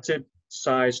pre-printed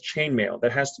size chainmail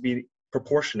that has to be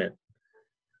proportionate,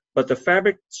 but the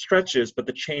fabric stretches, but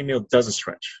the chainmail doesn't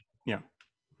stretch? Yeah.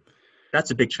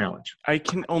 That's a big challenge. I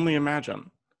can only imagine.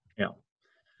 Yeah.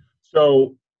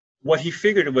 So what he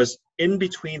figured was in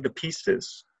between the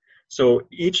pieces. So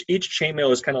each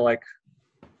chainmail is kind of like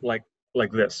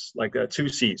this, like two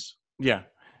C's. Yeah.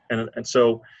 And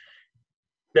so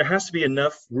there has to be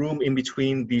enough room in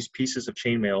between these pieces of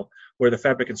chainmail where the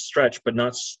fabric can stretch, but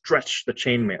not stretch the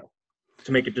chainmail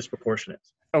to make it disproportionate.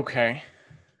 Okay.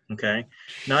 Okay.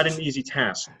 Not an easy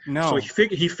task. No. So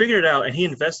he figured it out, and he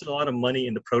invested a lot of money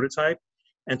in the prototype.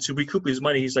 And to recoup his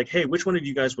money, he's like, hey, which one of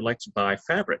you guys would like to buy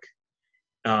fabric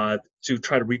to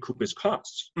try to recoup his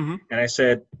costs? Mm-hmm. And I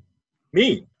said,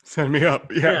 me. Send me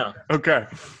up. Yeah. Okay.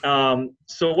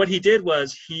 So what he did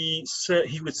was he said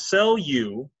he would sell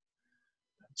you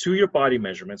to your body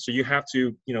measurement. So you have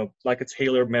to, like a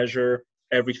tailor, measure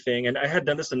everything. And I had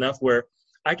done this enough where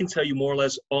I can tell you more or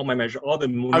less all my measure, all the.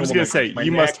 I was going to say,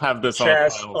 you must have this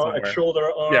chest, on shoulder,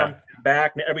 arm,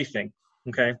 back, everything.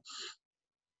 Okay.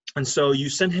 And so you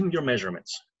send him your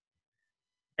measurements,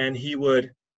 and he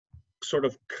would sort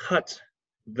of cut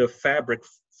the fabric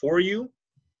for you,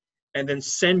 and then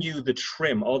send you the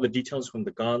trim, all the details from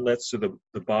the gauntlets to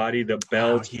the body, the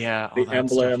belt, the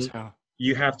emblem.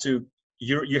 You have to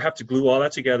glue all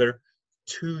that together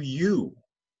to you,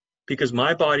 because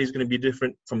my body is going to be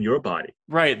different from your body.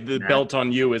 Right. The belt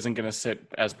on you isn't going to sit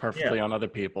as perfectly on other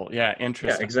people. Yeah.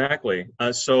 Interesting. Yeah, exactly.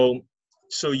 So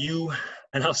you,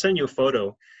 and I'll send you a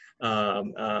photo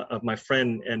of my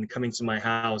friend and coming to my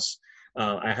house.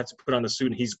 I had to put on the suit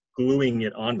and he's gluing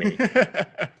it on me.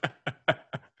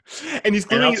 And he's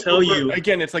gluing I'll tell you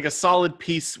again. It's like a solid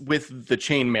piece with the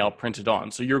chainmail printed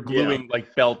on. So you're gluing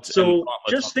like belt. So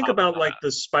just think about like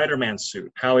the Spider-Man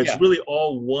suit, how it's really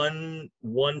all one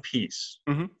piece.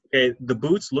 Mm-hmm. Okay, the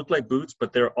boots look like boots,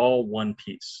 but they're all one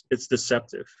piece. It's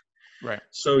deceptive. Right.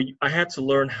 So I had to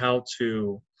learn how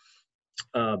to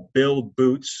build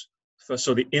boots.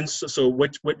 So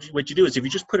what you do is if you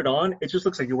just put it on, it just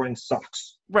looks like you're wearing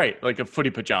socks. Right, like a footy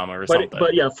pajama or something.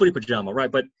 But yeah, footy pajama,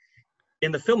 right? But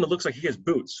in the film, it looks like he has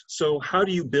boots. So how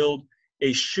do you build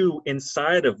a shoe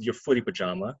inside of your footy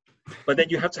pajama? But then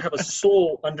you have to have a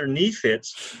sole underneath it,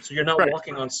 so you're not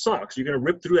walking on socks. You're going to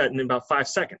rip through that in about 5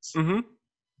 seconds. Mm-hmm.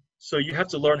 So you have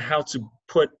to learn how to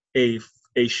put a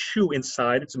shoe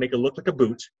inside to make it look like a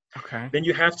boot. Okay. Then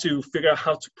you have to figure out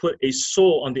how to put a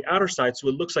sole on the outer side so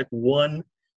it looks like one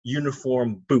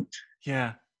uniform boot.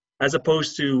 Yeah. As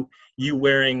opposed to you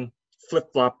wearing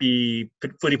flip-floppy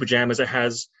footy pajamas that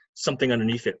has something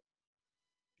underneath it.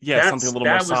 Yeah, something a little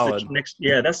more solid.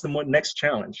 That's the next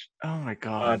challenge. Oh my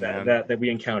God, that we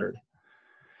encountered.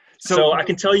 So I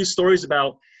can tell you stories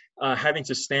about having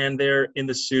to stand there in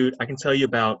the suit. I can tell you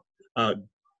about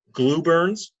glue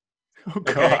burns. Oh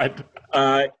God.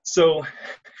 Okay? So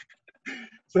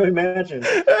imagine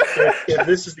if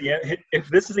this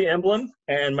is the emblem,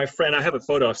 and my friend, I have a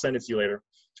photo, I'll send it to you later.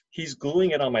 He's gluing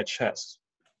it on my chest,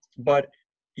 but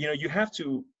you have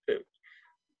to.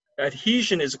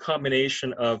 Adhesion is a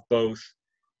combination of both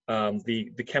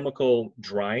the chemical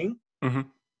drying, mm-hmm.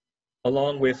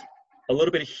 along with a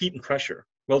little bit of heat and pressure.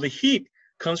 Well, the heat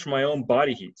comes from my own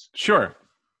body heat. Sure,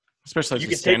 especially as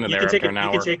you standing there after an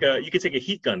hour. You can take a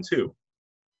heat gun too.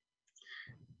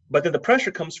 But then the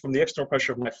pressure comes from the external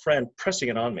pressure of my friend pressing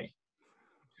it on me.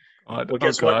 Well,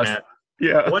 guess what, Matt?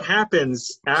 Yeah. What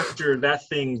happens after that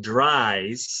thing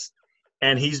dries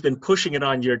and he's been pushing it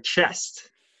on your chest?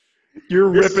 You're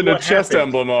ripping a chest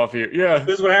emblem off you. Yeah.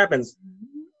 This is what happens.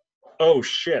 Oh,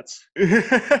 shit.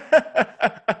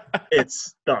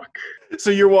 It's stuck.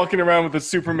 So you're walking around with a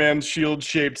Superman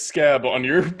shield-shaped scab on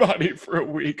your body for a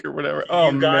week or whatever.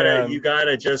 Oh, man. You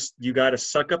gotta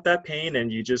suck up that pain, and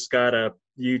you just gotta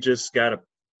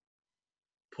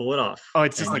pull it off. Oh,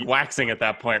 it's just like waxing at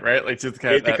that point, right? Like just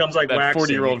it becomes like that waxing.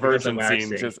 40-year-old version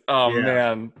scene. Just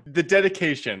man, the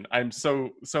dedication. I'm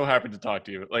so happy to talk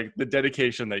to you. Like the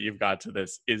dedication that you've got to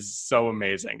this is so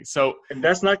amazing. So and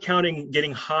that's not counting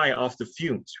getting high off the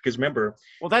fumes, because remember,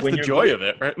 well, that's the joy of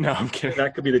it, right? No, I'm kidding.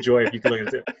 That could be the joy if you could look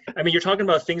at it. I mean, you're talking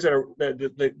about things that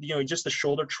are just the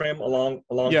shoulder trim along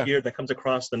here that comes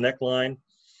across the neckline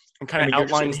and kind of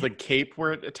outlines the cape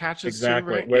where it attaches.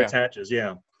 Exactly, to, right? where it attaches.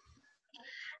 Yeah.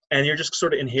 And you're just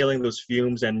sort of inhaling those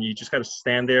fumes, and you just got to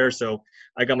stand there. So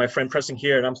I got my friend pressing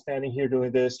here, and I'm standing here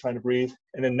doing this, trying to breathe.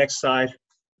 And then next side,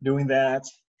 doing that.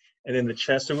 And then the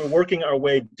chest. So we're working our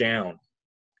way down.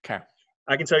 Okay.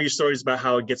 I can tell you stories about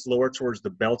how it gets lower towards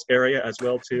the belt area as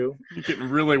well, too. You're getting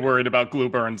really worried about glue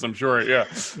burns, I'm sure. Yeah.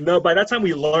 No, by that time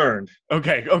we learned.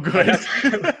 Okay. Oh, good.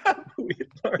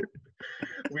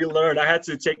 We learned. I had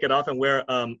to take it off and wear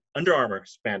Under Armour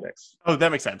spandex. Oh,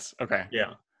 that makes sense. Okay.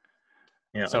 Yeah.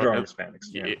 Yeah, so, Under Armour spandex.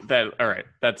 Yeah. All right.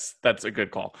 That's a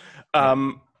good call.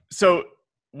 So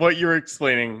what you're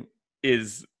explaining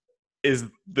is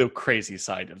the crazy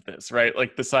side of this, right?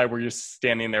 Like the side where you're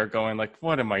standing there going like,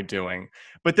 what am I doing?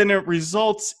 But then it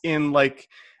results in like,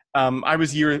 I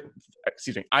was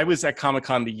at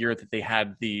Comic-Con the year that they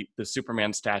had the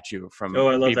Superman statue from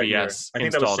BVS I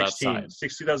think installed that was 16,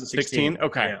 outside. 2016.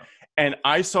 Okay. Yeah. And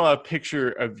I saw a picture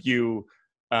of you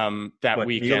that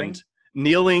weekend.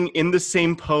 Kneeling in the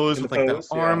same pose with like the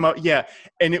arm up. Yeah.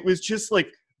 And it was just like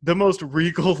the most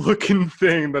regal looking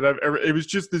thing that I've ever, it was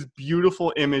just this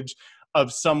beautiful image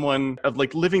of someone of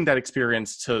like living that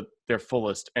experience to their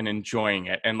fullest and enjoying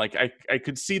it. And like, I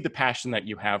could see the passion that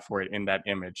you have for it in that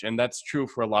image. And that's true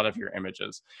for a lot of your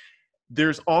images.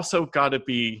 There's also gotta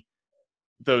be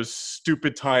those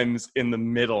stupid times in the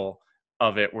middle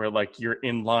of it where like you're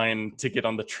in line to get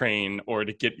on the train or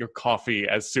to get your coffee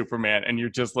as Superman and you're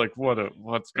just like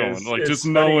what's going like just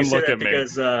no one look at me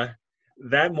because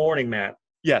that morning, Matt.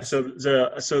 Yes. So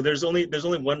there's only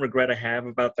one regret I have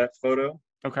about that photo.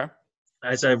 Okay.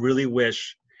 As I really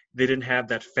wish they didn't have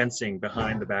that fencing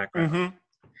behind the background.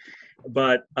 Mm-hmm.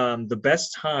 But the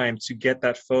best time to get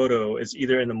that photo is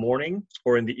either in the morning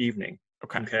or in the evening.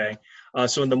 Okay.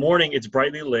 So in the morning, it's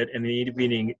brightly lit, and in the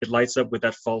evening, it lights up with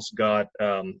that false god.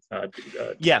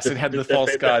 Yes, it had the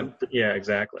false god. Yeah,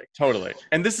 exactly. Totally.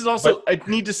 And this is also, I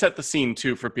need to set the scene,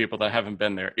 too, for people that haven't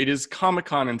been there. It is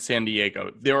Comic-Con in San Diego.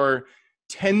 There are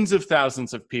tens of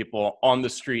thousands of people on the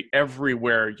street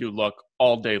everywhere you look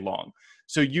all day long.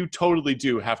 So you totally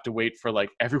do have to wait for, like,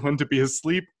 everyone to be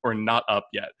asleep or not up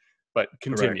yet. but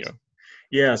continue. Correct.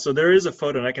 Yeah, so there is a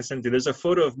photo, and I can send it to you. There's a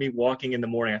photo of me walking in the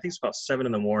morning. I think it's about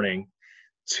 7 a.m.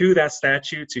 to that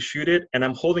statue to shoot it, and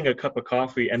I'm holding a cup of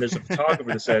coffee, and there's a photographer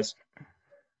that says,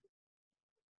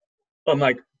 "I'm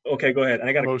like, okay, go ahead." And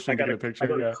I got a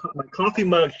picture. My coffee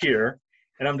mug here,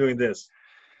 and I'm doing this.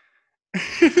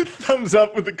 Thumbs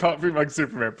up with the coffee mug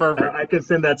Superman. Perfect. I can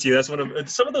send that to you. That's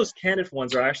some of those candid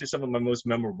ones are actually some of my most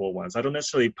memorable ones. I don't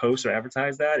necessarily post or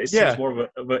advertise that. It's just more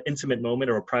of an intimate moment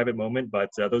or a private moment, but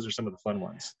those are some of the fun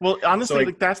ones. Well, honestly,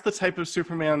 so, that's the type of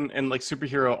Superman and like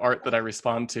superhero art that I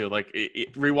respond to. Like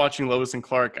rewatching Lois and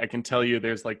Clark, I can tell you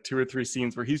there's like 2 or 3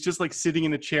 scenes where he's just like sitting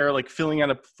in a chair, like filling out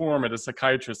a form at a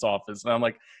psychiatrist's office, and I'm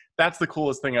like, that's the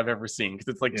coolest thing I've ever seen,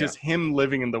 because it's like just him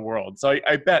living in the world. So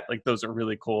I bet like those are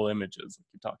really cool images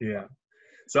you're talking about.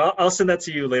 So I'll send that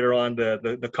to you later on,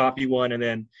 the copy one, and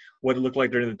then what it looked like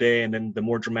during the day, and then the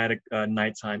more dramatic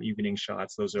nighttime evening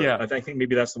shots. Those are, I think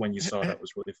maybe that's the one you saw that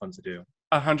was really fun to do.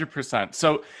 100%.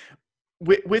 So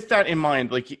with that in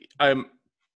mind, like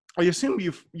I assume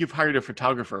you've hired a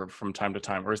photographer from time to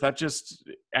time, or is that just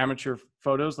amateur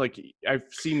photos? Like I've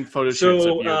seen photo shoots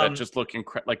of you that just look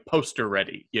like poster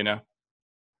ready, you know?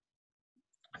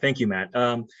 Thank you, Matt.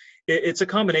 It's a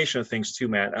combination of things too,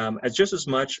 Matt. Just as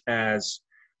much as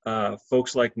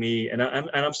folks like me, and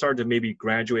I'm starting to maybe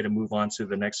graduate and move on to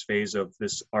the next phase of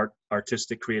this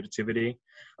artistic creativity.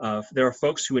 There are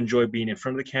folks who enjoy being in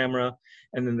front of the camera,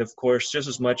 and then of course, just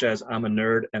as much as I'm a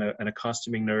nerd and a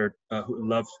costuming nerd who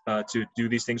love to do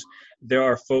these things, there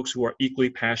are folks who are equally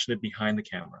passionate behind the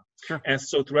camera. Sure. And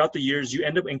so throughout the years, you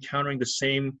end up encountering the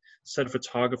same set of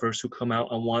photographers who come out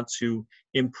and want to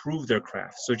improve their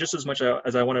craft. So just as much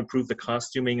as I want to improve the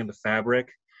costuming and the fabric,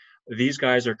 these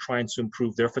guys are trying to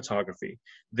improve their photography.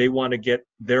 They want to get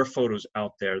their photos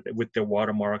out there with their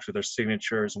watermarks or their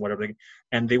signatures and whatever,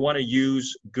 and they want to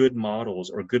use good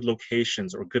models or good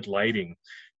locations or good lighting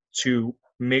to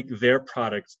make their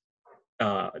product,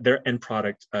 their end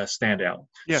product stand out.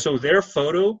 Yeah. So their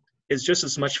photo is just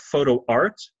as much photo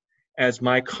art as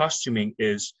my costuming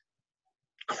is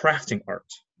crafting art.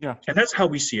 Yeah. And that's how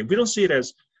we see it. We don't see it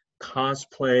as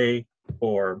cosplay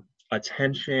or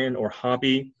attention or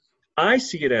hobby. I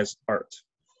see it as art.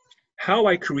 How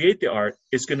I create the art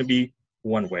is going to be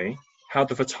one way. How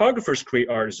the photographers create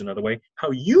art is another way.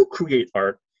 How you create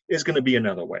art is going to be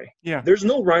another way. Yeah. There's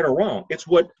no right or wrong. It's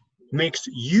what makes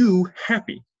you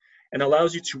happy and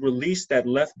allows you to release that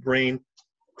left brain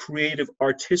creative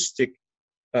artistic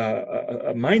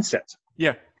mindset.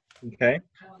 Yeah. Okay.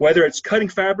 Whether it's cutting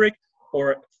fabric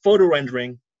or photo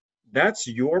rendering, that's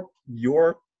your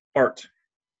art.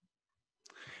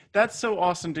 That's so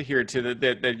awesome to hear too,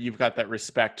 that you've got that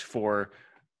respect for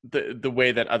the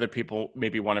way that other people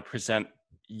maybe want to present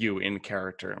you in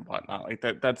character and whatnot. Like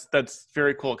that's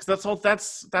very cool,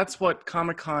 because that's what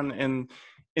Comic-Con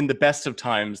in the best of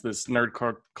times, this nerd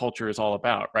culture is all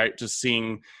about, right? Just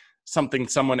seeing something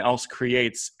someone else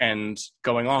creates and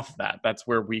going off of that. That's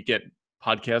where we get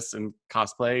podcasts and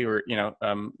cosplay, or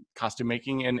costume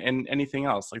making and anything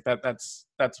else like that. That's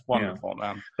wonderful,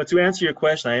 man. But to answer your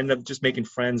question, I ended up just making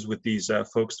friends with these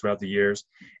folks throughout the years,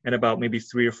 and about maybe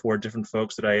 3 or 4 different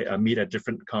folks that I meet at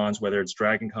different cons, whether it's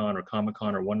Dragon Con or Comic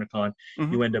Con or WonderCon.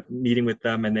 Mm-hmm. You end up meeting with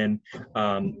them, and then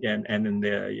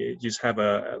you just have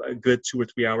a good 2 or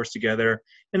 3 hours together.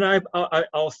 And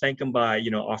I'll thank them by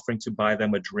offering to buy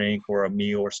them a drink or a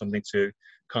meal or something to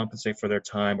compensate for their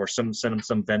time, or send them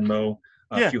some Venmo,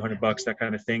 a few $100, that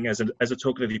kind of thing, as a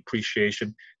token of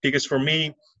appreciation. Because for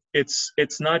me, it's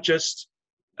not just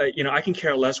I can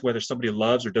care less whether somebody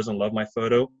loves or doesn't love my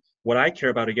photo. What I care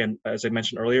about, again, as I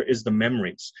mentioned earlier, is the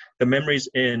memories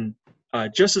in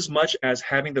just as much as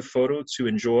having the photo to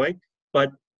enjoy,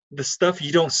 but the stuff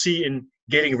you don't see in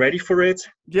getting ready for it.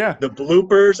 Yeah. The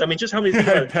bloopers. I mean, just how many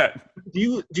things.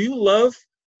 Do you love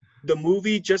the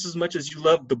movie just as much as you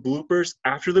love the bloopers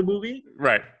after the movie?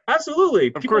 Right. Absolutely.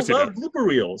 Of People course love blooper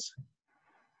reels,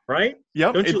 right?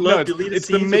 Yep. Don't you love deleted it's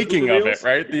scenes? The making of it,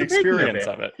 right? The experience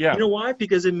of it. Yeah. You know why?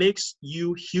 Because it makes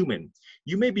you human.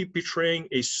 You may be portraying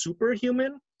a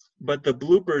superhuman, but the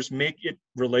bloopers make it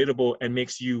relatable and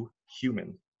makes you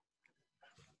human.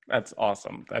 That's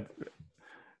awesome. That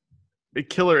a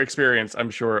killer experience, I'm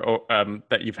sure,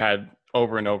 that you've had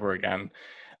over and over again.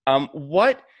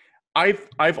 What I've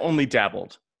only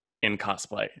dabbled in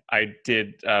cosplay. I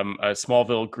did a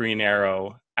Smallville Green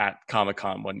Arrow at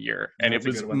Comic-Con one year, and it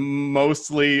was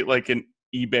mostly like an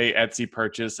eBay, Etsy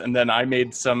purchase, and then I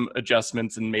made some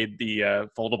adjustments and made the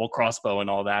foldable crossbow and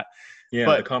all that.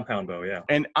 Yeah, the compound bow, yeah.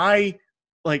 And I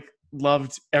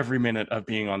loved every minute of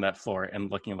being on that floor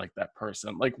and looking like that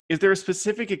person. Like, is there a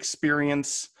specific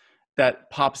experience that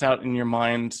pops out in your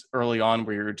mind early on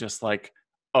where you're just like,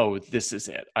 oh, this is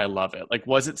it. I love it. Like,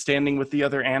 was it standing with the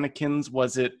other Anakins?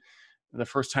 Was it the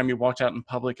first time you walked out in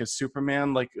public as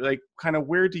Superman? Like kind of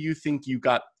where do you think you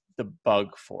got the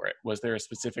bug for it? Was there a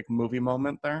specific movie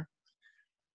moment there?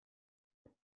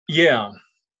 Yeah.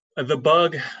 The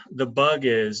bug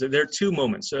is, there are two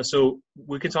moments. So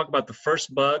we can talk about the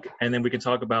first bug, and then we can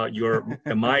talk about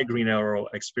my Green Arrow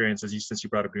experiences, since you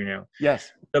brought up Green Arrow.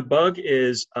 Yes. The bug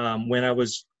is when I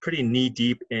was pretty knee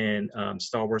deep in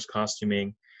Star Wars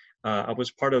costuming. I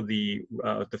was part of the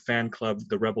fan club,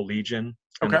 the Rebel Legion,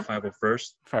 and the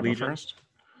 501st Legion.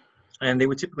 And they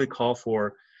would typically call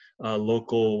for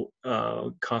local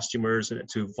costumers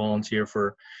to volunteer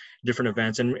for different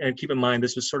events. And keep in mind,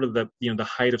 this was sort of the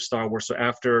height of Star Wars. So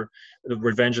after the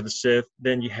Revenge of the Sith,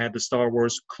 then you had the Star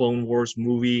Wars Clone Wars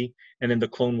movie, and then the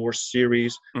Clone Wars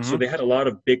series. Mm-hmm. So they had a lot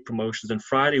of big promotions. And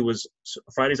Fridays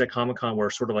at Comic-Con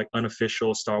were sort of like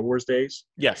unofficial Star Wars days.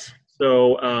 Yes.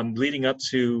 So leading up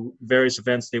to various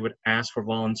events, they would ask for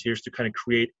volunteers to kind of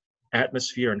create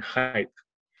atmosphere and hype.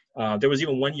 There was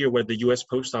even one year where the U.S.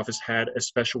 Post Office had a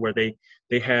special where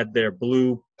they had their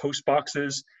blue post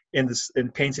boxes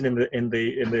painted in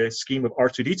the scheme of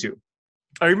R2-D2.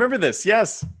 I remember this.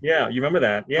 Yes. Yeah, you remember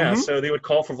that? Yeah. Mm-hmm. So they would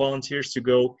call for volunteers to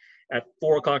go at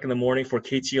 4:00 in the morning for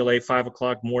KTLA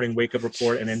 5:00 morning wake up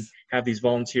report, and then have these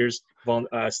volunteers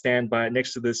stand by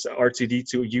next to this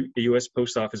R2-D2 U.S.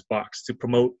 Post Office box to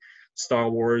promote Star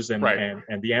Wars and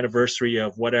the anniversary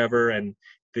of whatever, and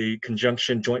the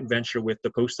conjunction joint venture with the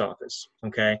post office.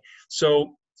 Okay.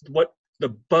 So what the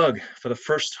bug for the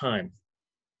first time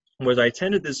was, I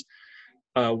attended this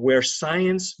where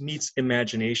science meets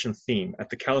imagination theme at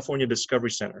the California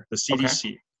Discovery Center, the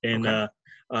CDC, in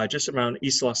just around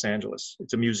East Los Angeles.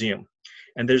 It's a museum.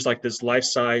 And there's like this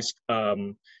life-size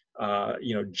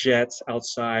jets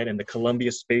outside, and the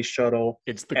Columbia Space Shuttle.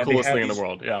 It's the coolest thing in the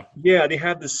world. Yeah. Yeah. They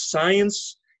have the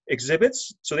science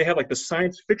exhibits. So they have like the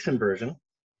science fiction version,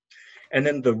 and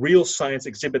then the real science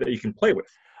exhibit that you can play with.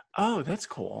 Oh, that's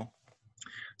cool.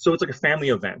 So it's like a family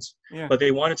event, yeah. But they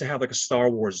wanted to have like a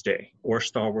Star Wars day or a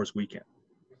Star Wars weekend.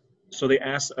 So they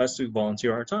asked us to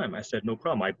volunteer our time. I said, no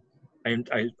problem.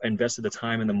 I invested the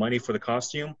time and the money for the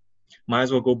costume. Might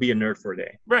as well go be a nerd for a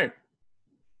day. Right.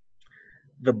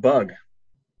 The bug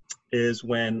is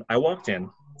when I walked in,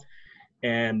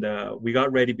 and we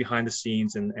got ready behind the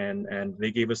scenes, and they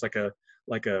gave us like a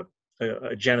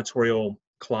janitorial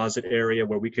closet area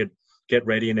where we could get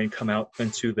ready and then come out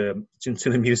into the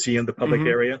museum, the public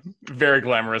area. Very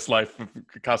glamorous life of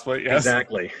cosplay. Yes.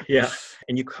 Exactly. Yeah.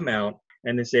 And you come out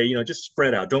and they say, just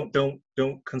spread out. Don't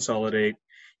consolidate.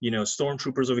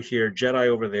 Stormtroopers over here, Jedi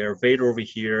over there, Vader over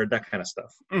here, that kind of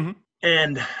stuff. Mm-hmm.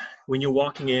 And when you're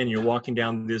walking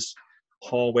down this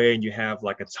hallway, and you have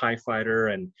like a TIE fighter,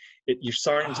 and you're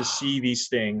starting to see these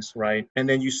things, right? And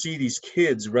then you see these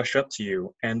kids rush up to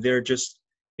you, and they're just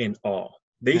in awe.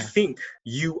 They think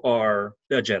you are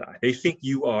a Jedi. They think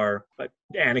you are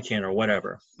Anakin or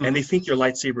whatever. Mm-hmm. And they think your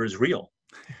lightsaber is real.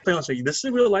 I'll say, this is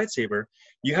a real lightsaber.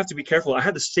 You have to be careful. I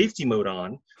had the safety mode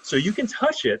on, so you can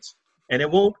touch it and it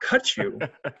won't cut you.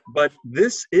 But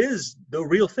this is the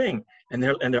real thing. And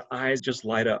their eyes just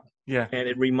light up. Yeah. And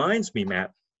it reminds me,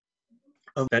 Matt,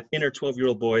 of that inner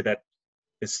 12-year-old boy that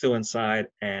is still inside,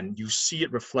 and you see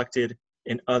it reflected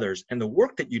in others. And the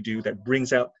work that you do that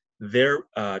brings out their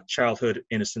childhood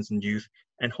innocence and youth,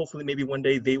 and hopefully maybe one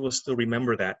day they will still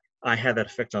remember that I had that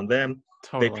effect on them.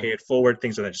 Totally. They pay it forward,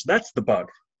 things like that. So that's the bug.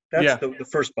 That's the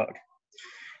first bug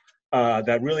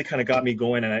that really kind of got me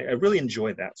going, and I really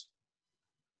enjoyed that.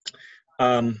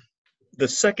 The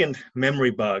second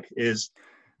memory bug is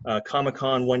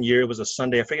Comic-Con one year. It was a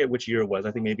Sunday. I forget which year it was.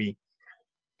 I think maybe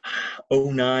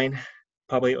 2009,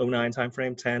 probably 2009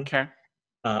 timeframe, 10. Okay.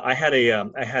 I had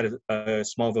a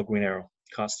Smallville Green Arrow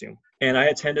costume, and I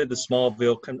attended the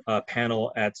Smallville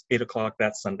panel at 8:00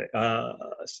 that Sunday.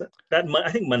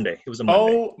 I think Monday. It was a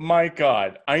Monday. Oh my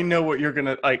God! I know what you're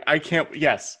gonna like. I can't.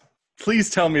 Yes, please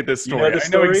tell me this story. You know the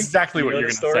story? I know exactly what you're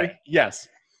gonna say. Yes.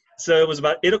 So it was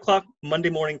about 8:00 Monday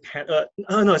morning. No,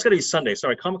 it's got to be Sunday.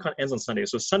 Sorry, Comic-Con ends on Sunday.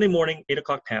 So Sunday morning,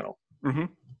 8:00 panel. Mm-hmm.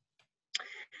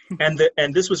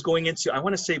 And this was going into, I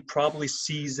want to say, probably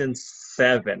season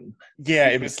 7. Yeah,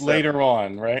 it was later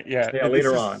on, right? Yeah,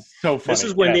 later on. So funny. This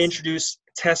is when they introduced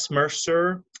Tess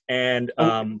Mercer and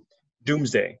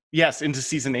Doomsday. Yes, into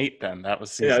season 8 then. That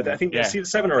was season 8. I think season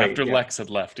 7 or 8. After Lex had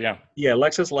left, Yeah,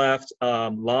 Lex has left.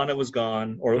 Lana was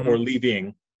gone or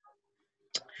leaving.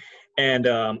 And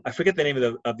I forget the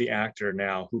name of the actor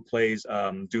now who plays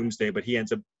Doomsday, but he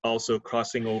ends up also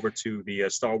crossing over to the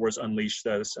Star Wars Unleashed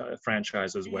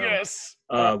franchise as well. Yes.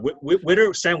 Sam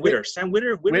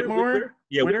Witwer. Whitmore?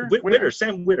 Yeah, Witter?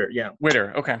 Sam Witwer, yeah.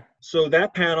 Witter, okay. So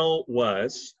that panel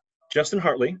was Justin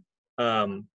Hartley,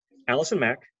 Allison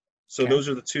Mack. So those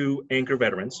are the two anchor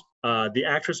veterans. The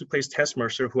actress who plays Tess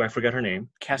Mercer, who I forgot her name.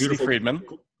 Cassidy Friedman.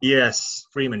 Yes,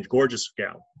 Freeman, gorgeous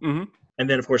gal. Mm-hmm. And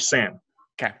then, of course, Sam.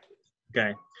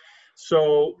 Okay.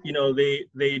 So,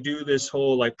 they do this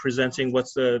whole like presenting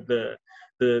what's the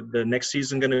next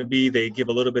season going to be. They give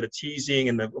a little bit of teasing.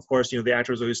 And of course, the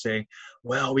actors always say,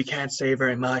 well, we can't say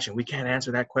very much and we can't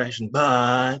answer that question,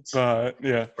 but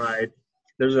yeah. Right.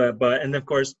 There's a but. And of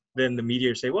course, then the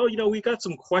media say, well, we got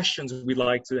some questions we'd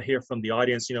like to hear from the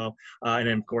audience, and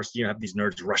then of course, have these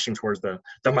nerds rushing towards the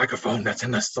microphone that's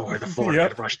in the floor.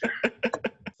 Yep. Rush there.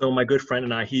 So my good friend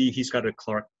and I, he's got a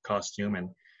Clark costume, and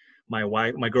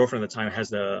my girlfriend at the time has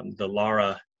the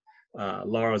Laura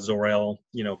Zor-El,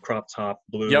 crop top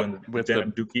blue, yep, and with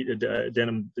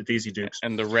denim the Daisy Dukes,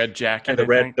 and the red jacket, and the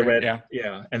red,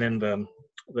 yeah, and then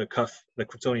the cuff, the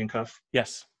Kryptonian cuff.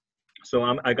 Yes. So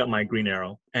I got my Green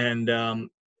Arrow, and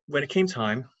when it came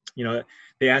time,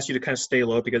 they asked you to kind of stay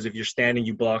low because if you're standing,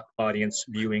 you block audience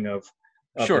viewing of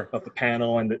the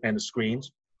panel and the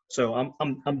screens. So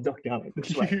I'm ducked down like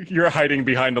this way. You're hiding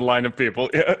behind a line of people.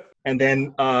 Yeah. And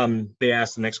then they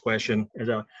asked the next question.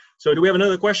 So do we have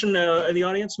another question in the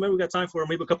audience? Maybe we got time for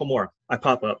maybe a couple more. I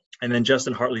pop up, and then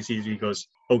Justin Hartley sees me. He goes,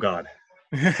 "Oh God."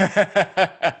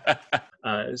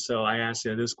 So I asked,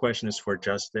 this question is for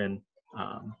Justin.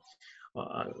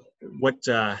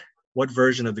 What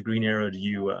version of the Green Arrow do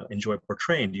you enjoy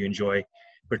portraying? Do you enjoy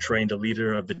portraying the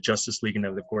leader of the Justice League? And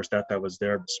of course, that was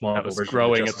their small version. That was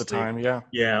growing at the time, yeah.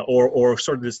 Yeah, or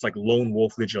sort of this like lone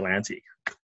wolf vigilante.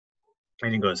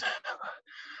 And he goes,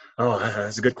 "Oh,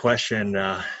 that's a good question."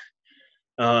 And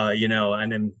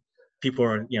then people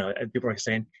are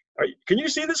saying, "Can you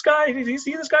see this guy? Can you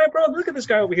see this guy, bro? Look at this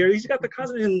guy over here. He's got the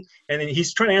cousin." And then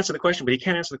he's trying to answer the question, but he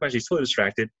can't answer the question. He's totally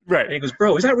distracted. Right. And he goes,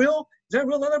 "Bro, is that real? Is that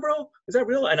real, bro? Is that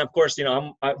real?" And of course,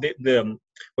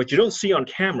 what you don't see on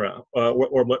camera,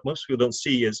 or what most people don't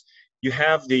see, is you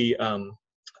have the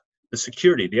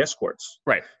security, the escorts.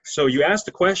 Right. So you ask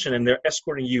the question, and they're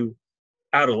escorting you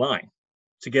out of line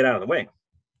to get out of the way.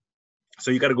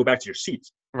 So you got to go back to your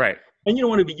seats. Right. And you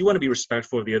want to be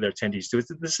respectful of the other attendees too.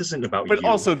 This isn't about you. But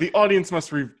also, the audience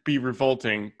must be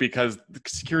revolting because the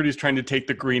security is trying to take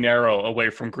the Green Arrow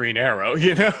away from Green Arrow.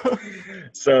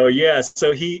 So yeah.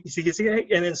 So he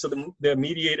and then so the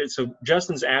mediator. So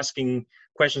Justin's asking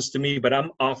questions to me, but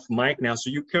I'm off mic now, so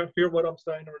you can't hear what I'm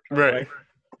saying. Right.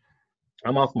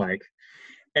 I'm off mic,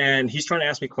 and he's trying to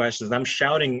ask me questions. I'm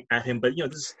shouting at him, but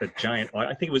this is a giant.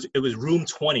 I think it was room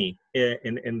 20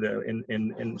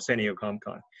 in San Diego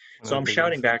Comic-Con. So I'm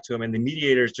shouting back to him, and the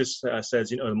mediator just says,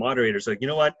 the moderator's like, "You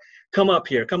know what? Come up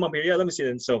here. Yeah, let me see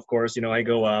it." And so of course, I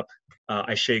go up,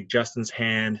 I shake Justin's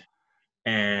hand,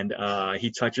 and he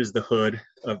touches the hood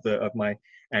of my,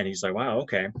 and he's like, "Wow,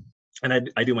 okay." And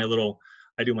I do my little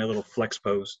flex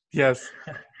pose. Yes.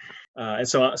 And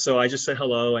so I just said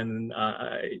hello, and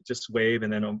I just wave,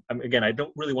 and then again, I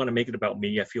don't really want to make it about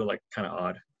me. I feel like kind of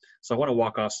odd, so I want to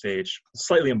walk off stage,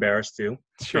 slightly embarrassed too,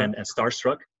 sure. and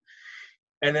starstruck.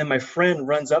 And then my friend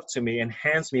runs up to me and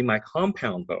hands me my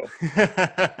compound bow.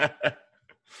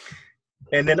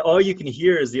 And then all you can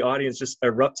hear is the audience just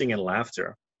erupting in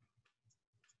laughter.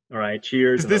 All right,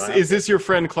 cheers. Is this your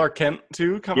friend Clark Kent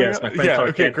too? Yes, my friend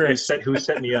Clark Kent, great. who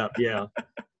set me up. Yeah.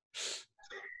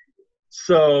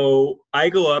 So I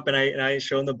go up and I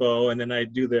show him the bow, and then I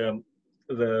do the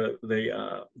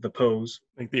pose,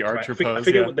 like the archer pose. I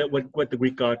forget what the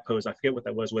Greek god pose. I forget what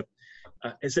that was with.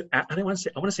 Is it? I want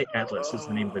to say Atlas is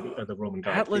the name of the Roman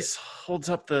god. Atlas holds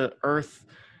up the earth.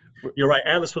 You're right.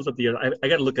 Atlas holds up the earth. I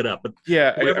got to look it up. But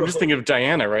yeah, I'm just thinking of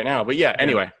Diana right now. But yeah,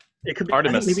 anyway, it could be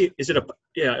Artemis. Maybe is it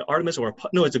Artemis or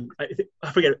no? It's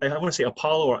I forget. I want to say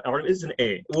Apollo or Artemis. It's an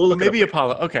A. We'll look maybe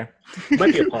Apollo. Okay. It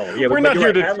might be Apollo. Yeah, we're not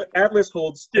here to. Atlas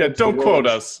holds. Yeah, don't quote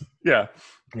us. Yeah.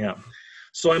 Yeah.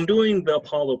 So I'm doing the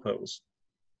Apollo pose,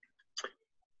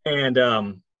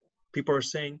 and people are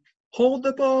saying, "Hold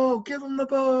the bow, give him the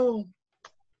bow."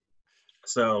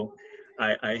 So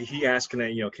he asked, can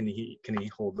he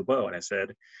hold the bow? And I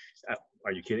said,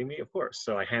 "Are you kidding me? Of course."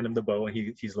 So I hand him the bow, and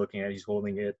he's looking at it, he's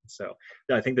holding it. So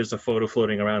I think there's a photo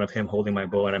floating around of him holding my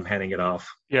bow, and I'm handing it off.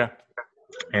 Yeah.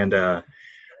 And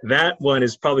that one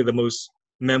is probably the most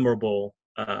memorable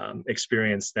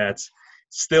experience that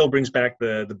still brings back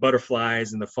the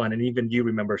butterflies and the fun. And even you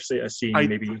remember seeing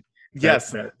maybe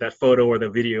yes that photo or the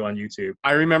video on YouTube.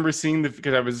 I remember seeing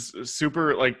because I was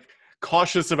super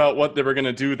cautious about what they were going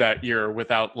to do that year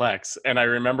without Lex. And I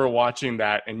remember watching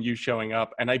that and you showing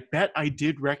up. And I bet I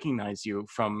did recognize you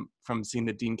from seeing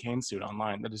the Dean Cain suit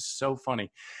online. That is so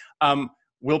funny.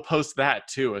 We'll post that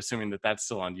too, assuming that that's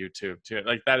still on YouTube too.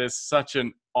 Like, that is such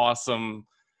an awesome,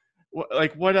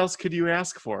 like, what else could you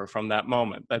ask for from that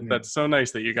moment? That's so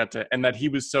nice that you got to, and that he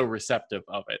was so receptive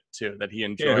of it too, that he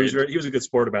enjoyed. Yeah, he was a good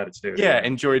sport about it too. Yeah,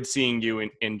 enjoyed seeing you and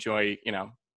enjoy, you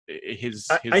know, his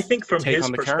I think from his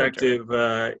perspective,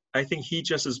 I think he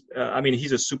just is. I mean,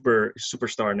 he's a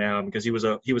superstar now because he was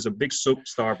a big soap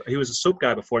star. He was a soap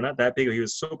guy before, not that big, but he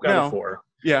was a soap guy before.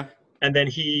 Yeah, and then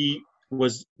he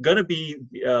was gonna be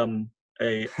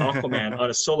a Aquaman on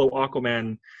a solo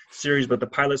Aquaman series, but the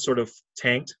pilot sort of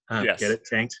tanked. Yes. Get it?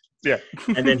 Tanked. Yeah.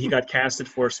 And then he got casted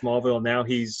for Smallville. Now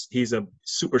he's a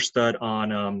super stud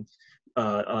on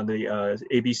the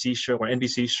ABC show or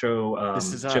NBC show,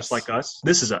 This Is Us. Just Like Us.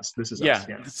 This Is Us. This Is Us.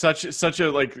 Yeah. Such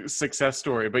a like success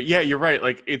story. But yeah, you're right.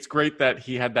 Like, it's great that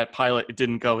he had that pilot. It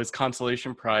didn't go. His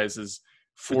consolation prize is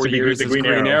 4 years as Green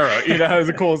Arrow. You know, that was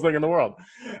the coolest thing in the world.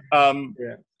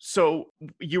 Yeah. So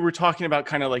you were talking about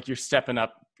kind of like you're stepping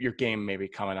up your game maybe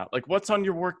coming up. Like, what's on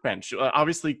your workbench?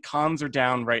 Obviously cons are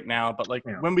down right now, but like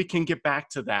when we can get back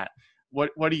to that, what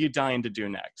are you dying to do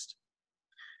next?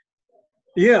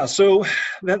 Yeah, so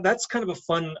that's kind of a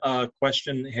fun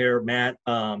question here, Matt.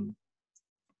 You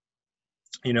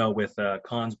know, with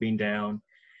cons being down,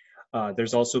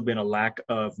 there's also been a lack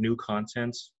of new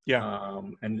content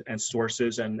and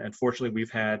sources. And unfortunately,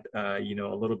 we've had, you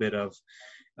know, a little bit of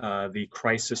the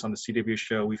crisis on the CW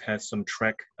show. We've had some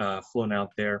Trek flown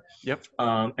out there. Yep.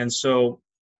 And so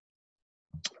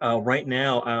right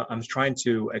now, I'm trying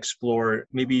to explore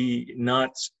maybe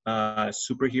not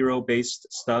superhero-based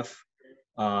stuff,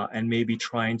 and maybe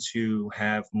trying to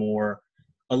have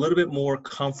a little bit more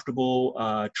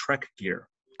comfortable Trek gear.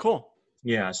 Cool.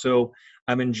 Yeah, so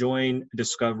I'm enjoying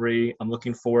Discovery. I'm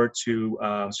looking forward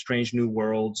to Strange New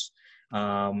Worlds,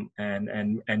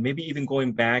 and maybe even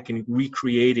going back and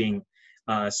recreating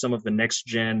some of the next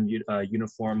gen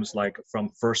uniforms, like from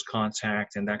First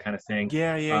Contact and that kind of thing.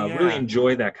 Yeah. Really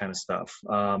enjoy that kind of stuff.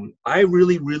 I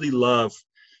really love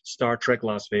Star Trek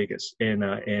Las Vegas in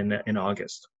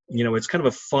August. You know, it's kind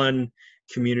of a fun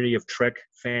community of Trek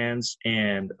fans,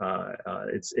 and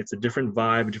it's a different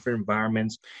vibe, a different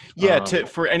environment. Yeah,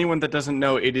 for anyone that doesn't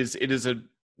know, it is a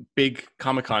big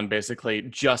Comic-Con basically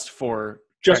just for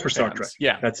Star Trek.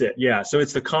 Yeah, that's it. Yeah, so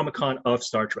it's the Comic-Con of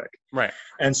Star Trek. Right.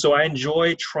 And so I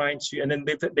enjoy trying to, and then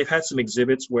they've had some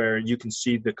exhibits where you can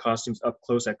see the costumes up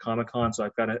close at Comic-Con. So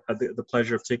I've got the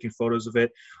pleasure of taking photos of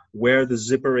it, where the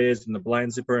zipper is, and the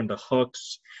blind zipper, and the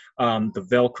hooks, the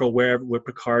Velcro, where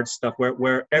Picard's stuff,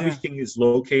 where everything is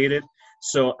located.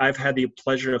 So I've had the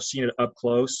pleasure of seeing it up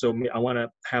close. So I want to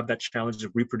have that challenge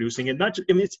of reproducing it. Not just,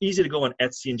 I mean, it's easy to go on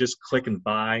Etsy and just click and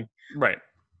buy. Right.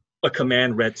 A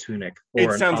command red tunic.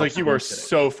 It sounds like you are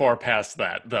so far past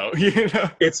that, though. You know,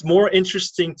 it's more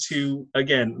interesting to,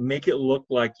 again, make it look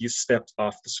like you stepped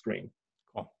off the screen.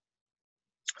 Cool.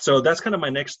 So that's kind of my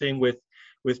next thing with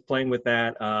playing with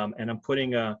that, and I'm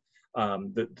putting the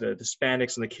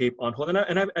spandex and the cape on hold,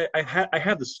 and I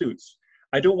have the suits.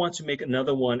 I don't want to make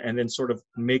another one and then sort of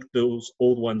make those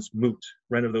old ones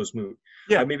render those moot.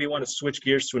 Yeah. I maybe want to switch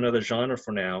gears to another genre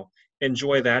for now,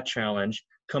 enjoy that challenge,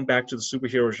 come back to the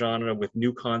superhero genre with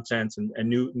new content and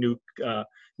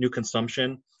new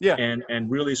consumption. Yeah. And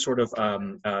really sort of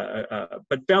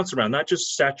but bounce around, not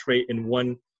just saturate in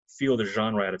one field or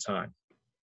genre at a time.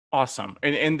 Awesome.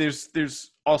 And there's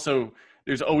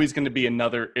always going to be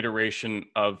another iteration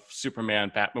of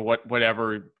Superman, Batman,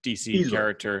 whatever DC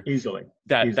character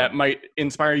that might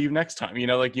inspire you next time. You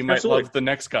know, like you might love the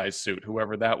next guy's suit,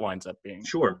 whoever that winds up being.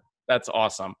 Sure. That's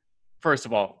awesome. First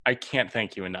of all, I can't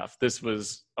thank you enough. This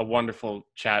was a wonderful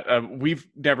chat. We've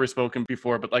never spoken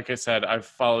before, but like I said, I've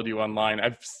followed you online.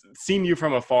 I've seen you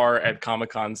from afar at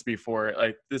Comic-Cons before.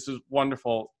 Like, this is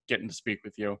wonderful getting to speak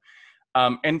with you.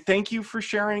 And thank you for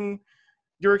sharing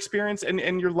your experience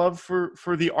and your love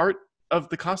for the art of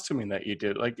the costuming that you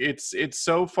did. Like, it's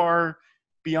so far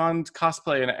beyond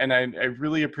cosplay, and I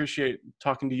really appreciate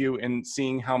talking to you and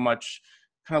seeing how much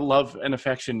kind of love and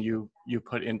affection you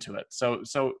put into it.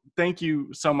 So thank you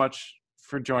so much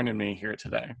for joining me here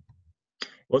today.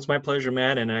 Well, it's my pleasure,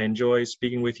 Matt, and I enjoy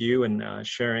speaking with you and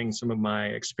sharing some of my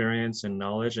experience and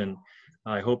knowledge, and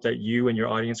I hope that you and your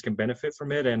audience can benefit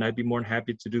from it, and I'd be more than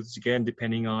happy to do this again,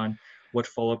 depending on what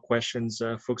follow-up questions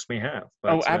folks may have.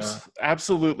 But,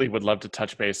 absolutely would love to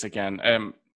touch base again.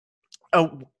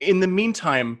 In the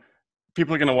meantime,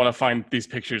 people are going to want to find these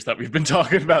pictures that we've been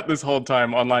talking about this whole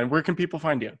time online. Where can people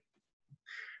find you?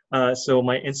 So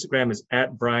my Instagram is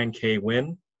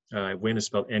 @BrianKWin, Nguyen is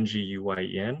spelled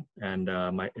Nguyen, and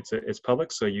it's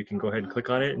public, so you can go ahead and click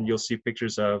on it, and you'll see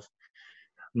pictures of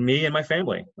me and my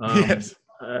family. Yes.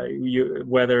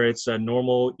 Whether it's a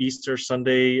normal Easter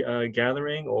Sunday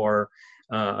gathering, or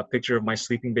a picture of my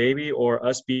sleeping baby, or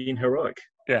us being heroic.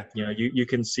 Yeah. You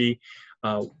can see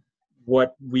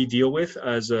what we deal with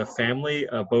as a family,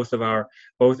 both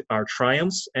our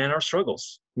triumphs and our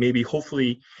struggles. Maybe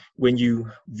hopefully when you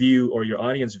view, or your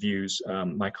audience views,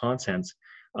 my content,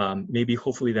 maybe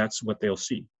hopefully that's what they'll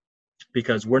see,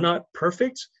 because we're not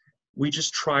perfect. We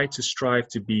just try to strive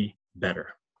to be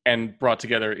better. And brought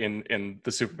together in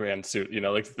the Superman suit,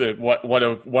 like what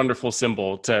a wonderful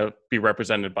symbol to be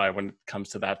represented by when it comes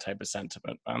to that type of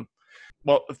sentiment.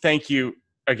 Well, thank you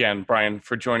again, Brian,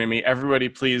 for joining me. Everybody,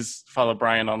 please follow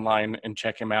Brian online and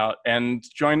check him out, and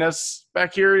join us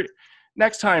back here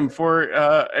next time for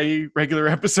a regular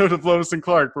episode of Lois and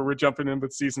Clark, where we're jumping in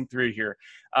with season 3 here.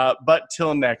 But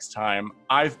till next time,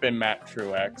 I've been Matt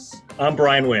Truex. I'm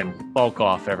Brian Nguyen. Bulk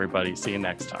off, everybody. See you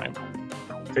next time.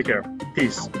 Take care.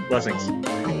 Peace.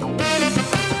 Blessings.